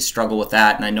companies struggle with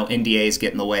that, and I know NDAs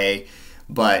get in the way,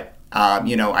 but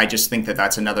I just think that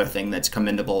that's another thing that's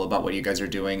commendable about what you guys are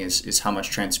doing is how much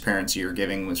transparency you're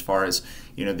giving as far as,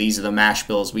 these are the mash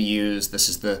bills we use. This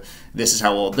is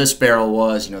how old this barrel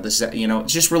was.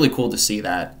 It's just really cool to see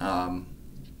that. And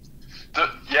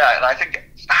I think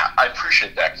I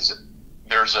appreciate that because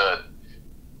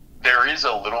there is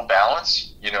a little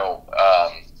balance, you know.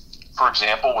 For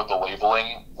example, with the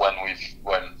labeling, when we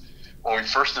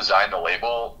first designed the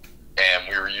label, and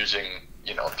we were using,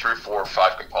 you know, 3, 4,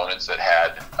 5 components that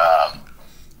had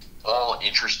all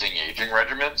interesting aging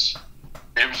regimens,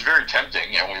 it was very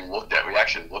tempting, and we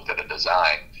actually looked at a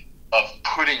design of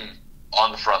putting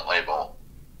on the front label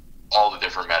all the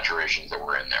different maturations that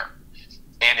were in there,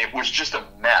 and it was just a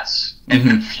mess and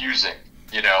confusing,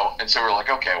 you know. And so we're like,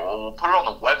 okay, well, we'll put it on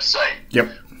the website. Yep.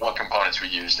 What components we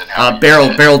used and how.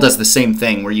 Barrel does the same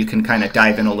thing, where you can kind of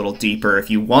dive in a little deeper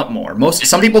if you want more.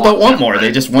 Some people don't want more;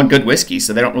 they just want good whiskey,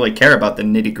 so they don't really care about the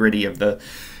nitty gritty of the,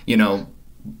 you know,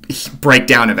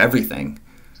 breakdown of everything.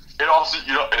 It also,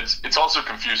 you know, it's also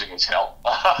confusing as hell.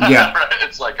 Yeah. Right?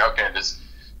 It's like, okay, this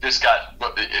got,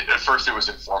 at first it was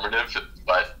informative,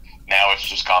 but now it's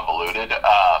just convoluted.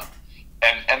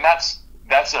 And that's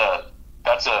a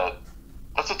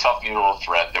tough needle to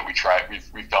thread that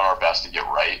we've done our best to get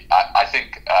right. I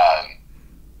think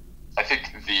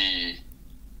the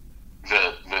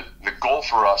goal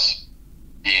for us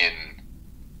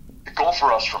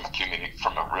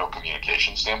from a real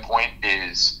communication standpoint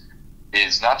is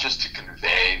not just to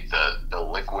convey the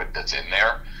liquid that's in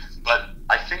there, but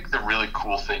I think the really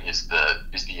cool thing is the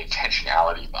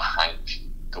intentionality behind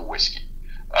the whiskey,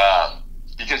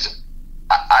 because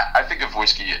I think of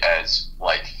whiskey as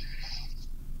like,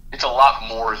 it's a lot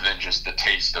more than just the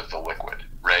taste of the liquid,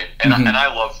 right? And and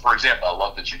I love, for example, I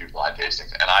love that you do blind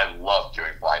tastings, and I love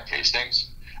doing blind tastings.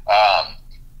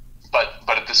 But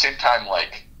at the same time,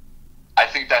 like, I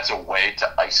think that's a way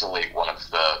to isolate one of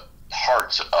the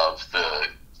parts of the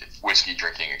whiskey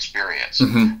drinking experience.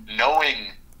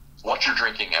 Knowing what you're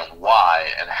drinking and why,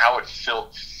 and how it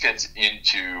fits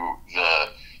into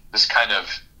this kind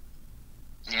of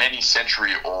many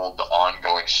century old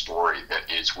ongoing story that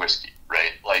is whiskey,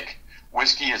 right? Like,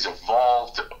 whiskey has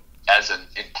evolved as an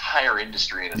entire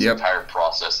industry and its entire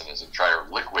process and its entire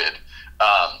liquid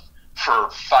for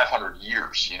 500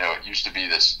 years. You know, it used to be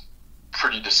this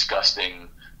pretty disgusting,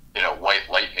 you know, white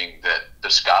lightning that the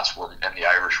Scots and the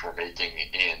Irish were making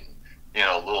in, you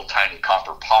know, little tiny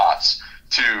copper pots,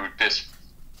 to this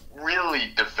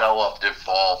really developed,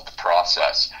 evolved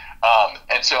process.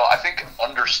 And so I think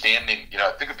understanding, you know,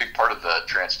 I think a big part of the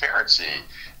transparency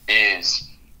is,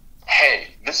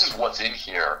 hey, this is what's in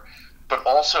here, but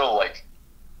also, like,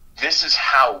 this is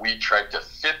how we tried to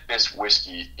fit this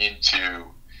whiskey into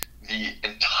the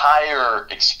entire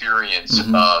experience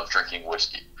of drinking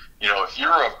whiskey. You know, if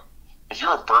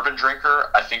you're a bourbon drinker,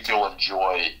 I think you'll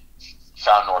enjoy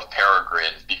Found North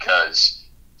Peregrine because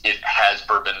it has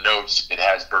bourbon notes, it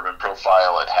has bourbon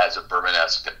profile, it has a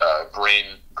bourbon-esque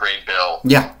grain bill.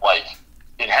 Yeah. Like,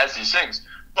 it has these things,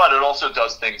 but it also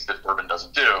does things that bourbon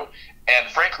doesn't do. And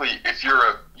frankly, if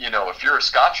you're a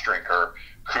Scotch drinker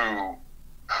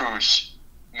who's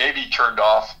maybe turned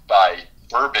off by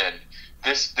bourbon,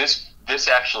 this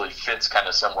actually fits kind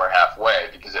of somewhere halfway,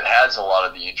 because it has a lot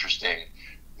of the interesting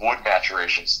wood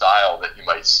maturation style that you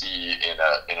might see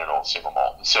in an old single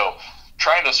malt. And so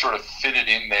trying to sort of fit it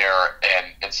in there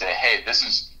and say, hey, this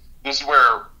is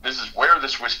where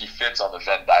this whiskey fits on the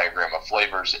Venn diagram of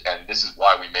flavors, and this is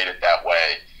why we made it that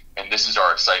way, and this is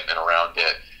our excitement around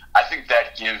it. I think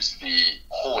that gives the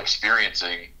whole experience of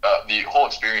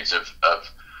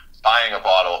buying a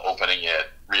bottle, opening it,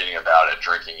 reading about it,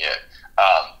 drinking it,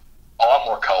 a lot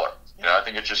more color. You know, I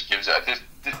think it just gives it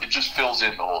just fills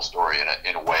in the whole story in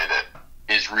a way that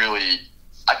is really,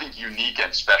 I think, unique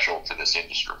and special to this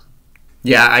industry.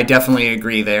 Yeah, I definitely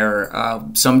agree there.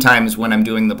 Sometimes when I'm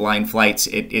doing the blind flights,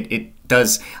 I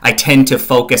tend to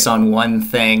focus on one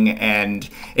thing, and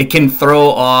it can throw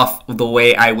off the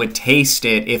way I would taste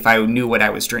it if I knew what I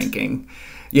was drinking.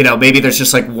 You know, maybe there's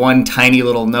just like one tiny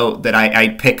little note that I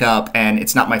pick up, and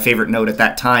it's not my favorite note at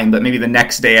that time, but maybe the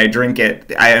next day I drink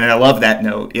it, and I love that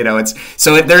note. You know,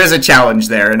 there is a challenge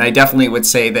there, and I definitely would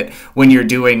say that when you're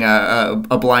doing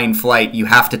a blind flight, you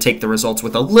have to take the results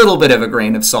with a little bit of a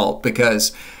grain of salt,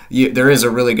 because there is a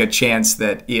really good chance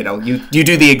that, you know, you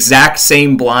do the exact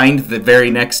same blind the very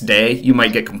next day, you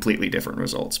might get completely different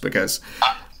results, because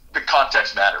the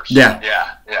context matters. Yeah.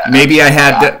 Maybe I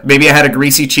had a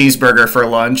greasy cheeseburger for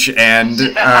lunch, and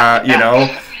you know,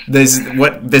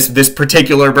 this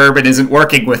particular bourbon isn't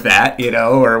working with that, you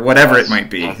know, or whatever it might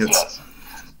be. Yes.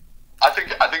 I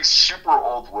think super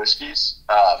old whiskeys,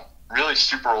 really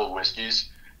super old whiskeys,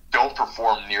 don't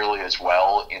perform nearly as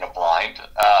well in a blind.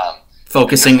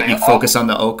 Focus on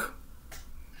the oak.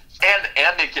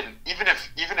 And they can, even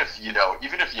if you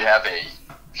have a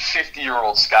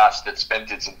 50-year-old Scotch that spent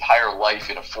its entire life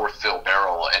in a fourth fill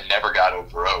barrel and never got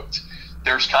over oaked,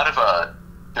 there's kind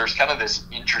of this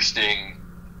interesting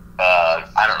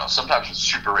I don't know. Sometimes with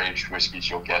super aged whiskeys,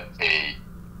 you'll get a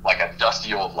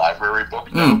dusty old library book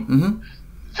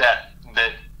that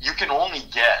you can only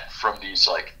get from these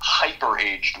like hyper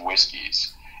aged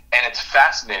whiskeys, and it's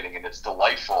fascinating and it's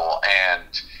delightful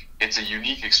and it's a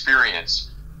unique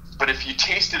experience. But if you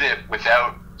tasted it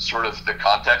without sort of the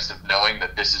context of knowing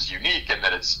that this is unique and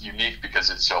that it's unique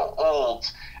because it's so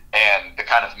old, and the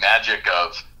kind of magic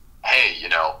of, hey, you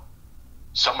know,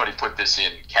 somebody put this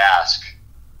in cask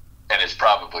and is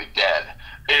probably dead,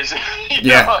 is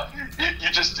know, you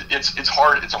just it's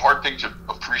hard. It's a hard thing to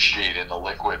appreciate in the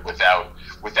liquid without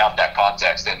that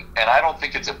context. And I don't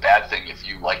think it's a bad thing if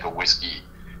you like a whiskey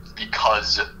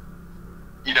because,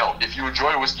 you know, if you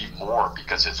enjoy a whiskey more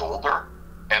because it's older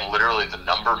and literally the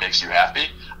number makes you happy,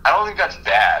 I don't think that's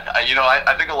bad. I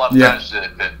think a lot of times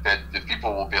that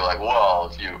people will be like, well,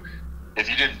 if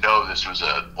you didn't know this was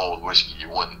an old whiskey, you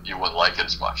wouldn't like it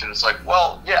as much. And it's like,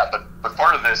 well, yeah, but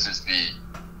part of this is the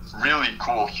really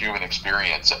cool human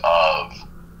experience of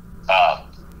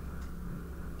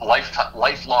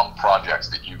lifelong projects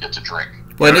that you get to drink.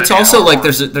 Well, and it's also like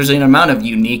there's an amount of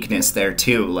uniqueness there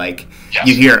too. Like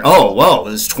you hear, oh, whoa,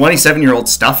 there's 27-year-old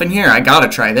stuff in here. I gotta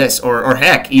try this. Or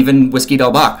heck, even Whiskey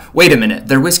Del Bach. Wait a minute,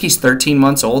 their whiskey's 13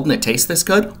 months old and it tastes this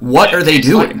good. What are they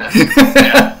doing? Like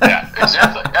yeah,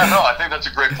 exactly. Yeah, no, I think that's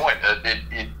a great point.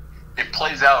 It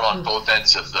plays out on both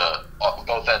ends of the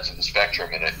spectrum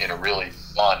in a really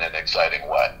fun and exciting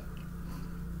way.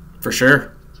 For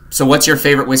sure. So, what's your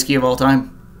favorite whiskey of all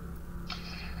time?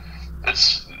 Not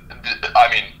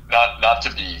to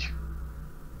be.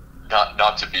 You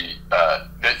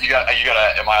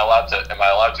gotta. Am I allowed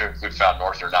to include Found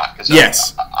North or not?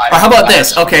 Yes. How about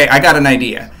this? Okay, I got an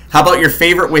idea. How about your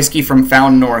favorite whiskey from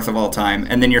Found North of all time,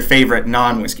 and then your favorite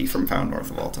non-whiskey from Found North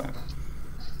of all time?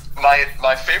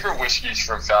 My favorite whiskeys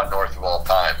from Found North of all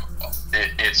time.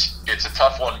 It's a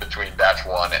tough one between Batch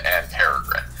 1 and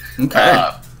Peregrine.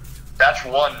 Okay. Batch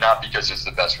 1 not because it's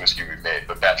the best whiskey we've made,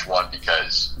 but Batch 1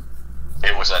 because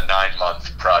it was a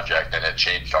 9-month project and it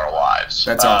changed our lives.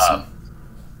 That's awesome.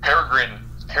 Peregrine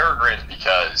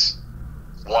because,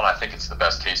 one, I think it's the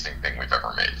best tasting thing we've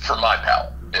ever made for my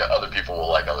palate. Yeah, other people will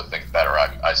like other things better,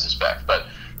 I suspect. But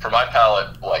for my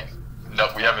palate, no,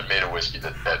 we haven't made a whiskey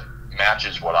that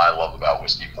matches what I love about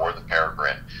whiskey more than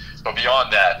Peregrine. But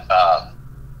beyond that,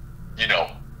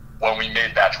 when we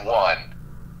made Batch 1,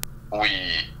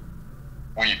 we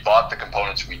bought the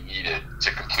components we needed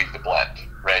to complete the blend,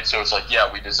 right? So it's like, yeah,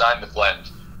 we designed the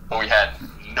blend, but we had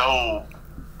no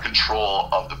control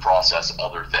of the process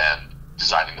other than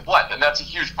designing the blend. And that's a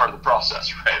huge part of the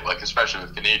process, right? Like, especially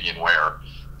with Canadian, where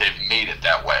they've made it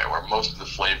that way, where most of the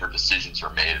flavor decisions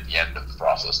are made at the end of the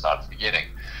process, not at the beginning.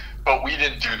 But we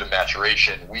didn't do the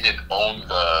maturation. We didn't own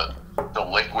the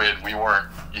liquid. We weren't,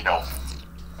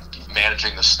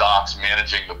 managing the stocks,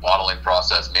 managing the bottling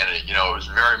process, it was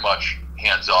very much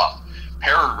hands off.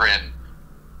 Peregrine,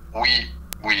 we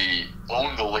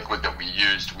own the liquid that we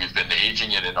used. We've been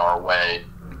aging it in our way.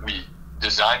 We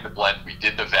designed the blend. We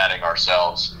did the vatting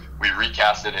ourselves. We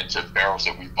recast it into barrels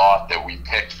that we bought, that we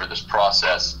picked for this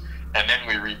process, and then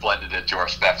we reblended it to our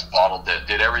specs, bottled it,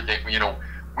 did everything.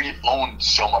 We owned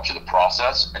so much of the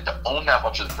process, and to own that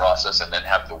much of the process and then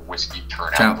have the whiskey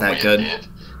turn out the way it did,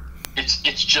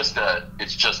 it's just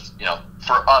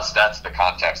for us, that's the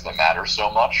context that matters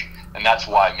so much, and that's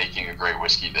why making a great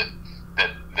whiskey that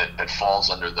falls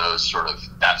under those sort of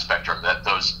that spectrum, that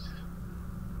those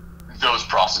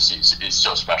processes is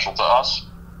so special to us.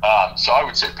 So I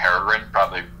would say Peregrine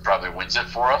probably wins it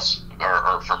for us,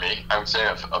 or for me, I would say,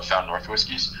 of Found North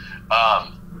whiskeys.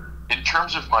 In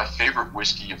terms of my favorite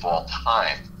whiskey of all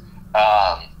time,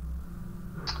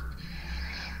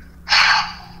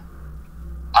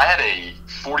 I had a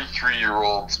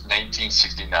 43-year-old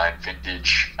 1969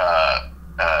 vintage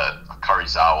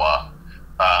Karizawa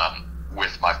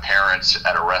with my parents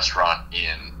at a restaurant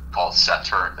called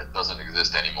Saturn that doesn't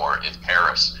exist anymore in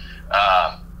Paris.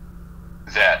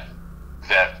 That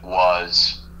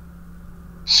was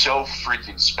so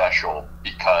freaking special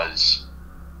because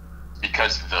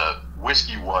the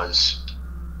whiskey was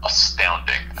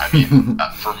astounding. I mean,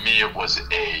 for me, it was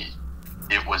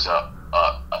a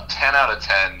 10 out of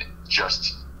 10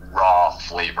 just raw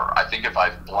flavor. I think if I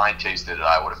blind tasted it,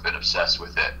 I would have been obsessed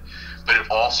with it. But it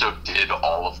also did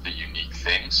all of the unique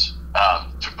things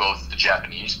to both the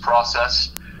Japanese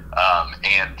process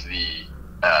and the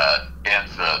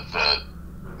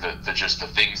just the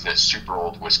things that super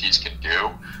old whiskeys can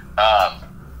do.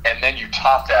 And then you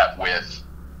top that with,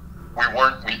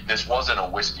 this wasn't a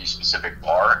whiskey specific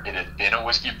bar. It had been a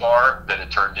whiskey bar that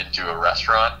had turned into a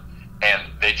restaurant,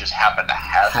 and they just happened to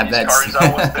have these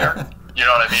Karizawas there. You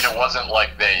know what I mean? It wasn't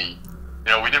like we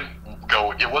didn't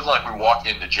go. It wasn't like we walked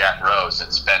into Jack Rose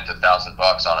and spent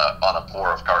 $1,000 on a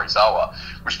pour of Karizawa.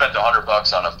 We spent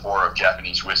 $100 on a pour of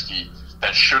Japanese whiskey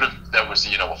that was a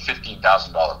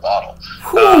 $15,000 bottle.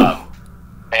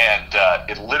 And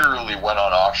it literally went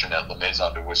on auction at La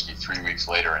Maison de Whiskey 3 weeks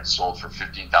later and sold for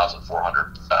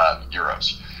 15,400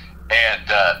 euros. And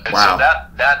wow.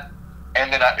 So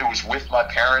and then it was with my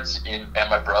parents and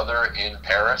my brother in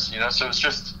Paris. So it's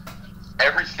just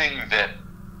everything,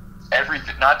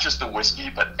 not just the whiskey,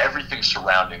 but everything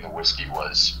surrounding the whiskey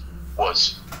was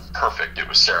perfect. It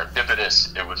was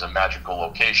serendipitous. It was a magical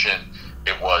location.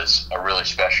 It was a really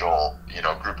special,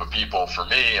 group of people for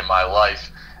me in my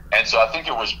life. And so I think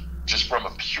it was just from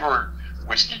a pure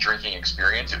whiskey drinking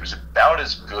experience, it was about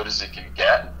as good as it can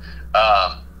get.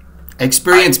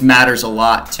 Experience matters a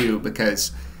lot too,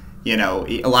 because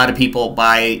a lot of people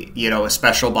buy a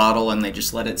special bottle and they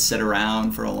just let it sit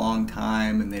around for a long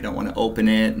time and they don't want to open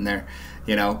it, and they're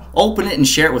open it and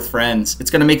share it with friends.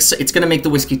 It's gonna make the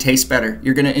whiskey taste better.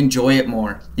 You're gonna enjoy it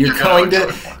more.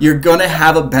 You're gonna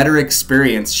have a better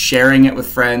experience sharing it with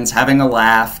friends, having a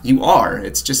laugh.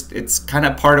 It's kind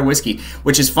of part of whiskey,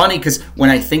 which is funny because when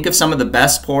I think of some of the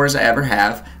best pours I ever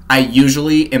have, I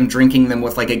usually am drinking them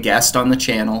with like a guest on the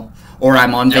channel, or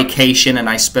I'm on vacation and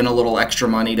I spend a little extra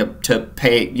money to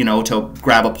pay, to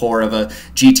grab a pour of a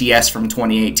GTS from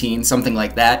 2018, something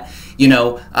like that.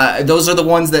 Those are the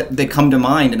ones that come to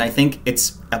mind, and I think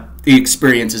the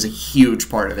experience is a huge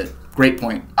part of it. Great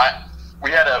point. We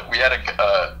had a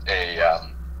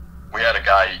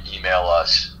guy email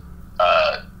us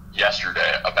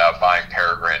yesterday about buying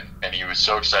Peregrine, and he was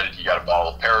so excited he got a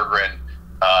bottle of Peregrine,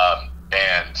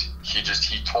 and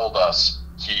he told us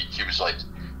he was like,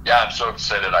 yeah, I'm so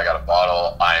excited I got a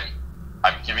bottle.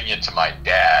 I'm giving it to my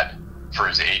dad for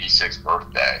his 86th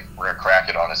birthday. We're going to crack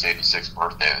it on his 86th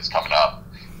birthday that's coming up.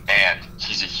 And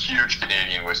he's a huge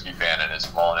Canadian whiskey fan and has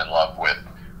fallen in love with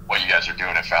what you guys are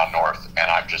doing at Found North.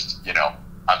 And I'm just,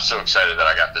 I'm so excited that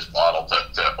I got this bottle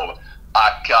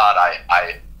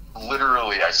I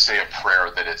literally, I say a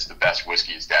prayer that it's the best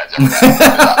whiskey his dad's ever had.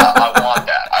 I want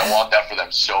that. I want that for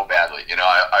them so badly.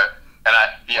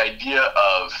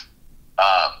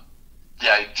 The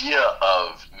idea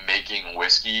of making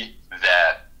whiskey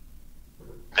that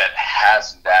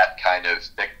has that kind of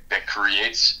that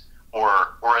creates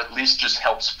or at least just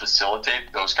helps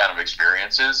facilitate those kind of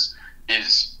experiences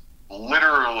is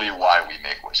literally why we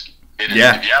make whiskey. It is,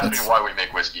 if you ask me why we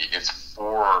make whiskey, it's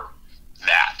for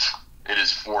that. It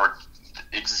is for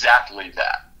exactly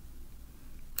that.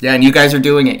 Yeah, and you guys are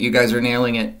doing it. You guys are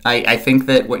nailing it. I think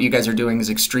that what you guys are doing is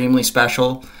extremely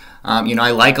special. I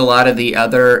like a lot of the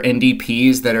other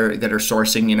NDPs that are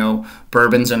sourcing,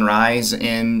 bourbons and ryes,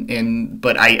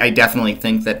 but I definitely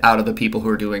think that out of the people who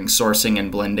are doing sourcing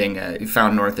and blending,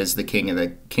 Found North is the king of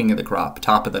the crop,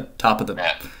 top of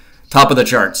the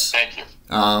charts. Thank you.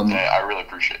 I really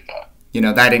appreciate that.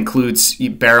 That includes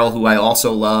Barrel, who I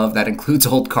also love. That includes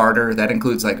Old Carter. That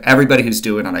includes everybody who's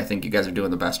doing it. I think you guys are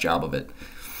doing the best job of it.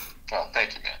 Oh,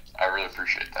 thank you, man. I really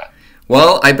appreciate that.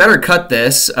 Well, I better cut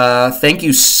this. Thank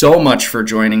you so much for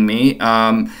joining me.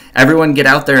 Everyone get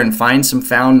out there and find some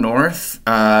Found North.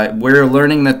 We're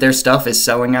learning that their stuff is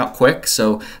selling out quick,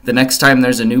 so the next time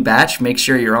there's a new batch, make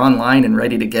sure you're online and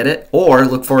ready to get it, or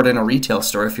look for it in a retail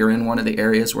store if you're in one of the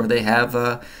areas where they have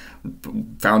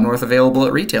Found North available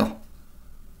at retail.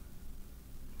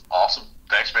 Awesome.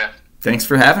 Thanks, man. Thanks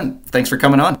for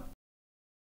coming on.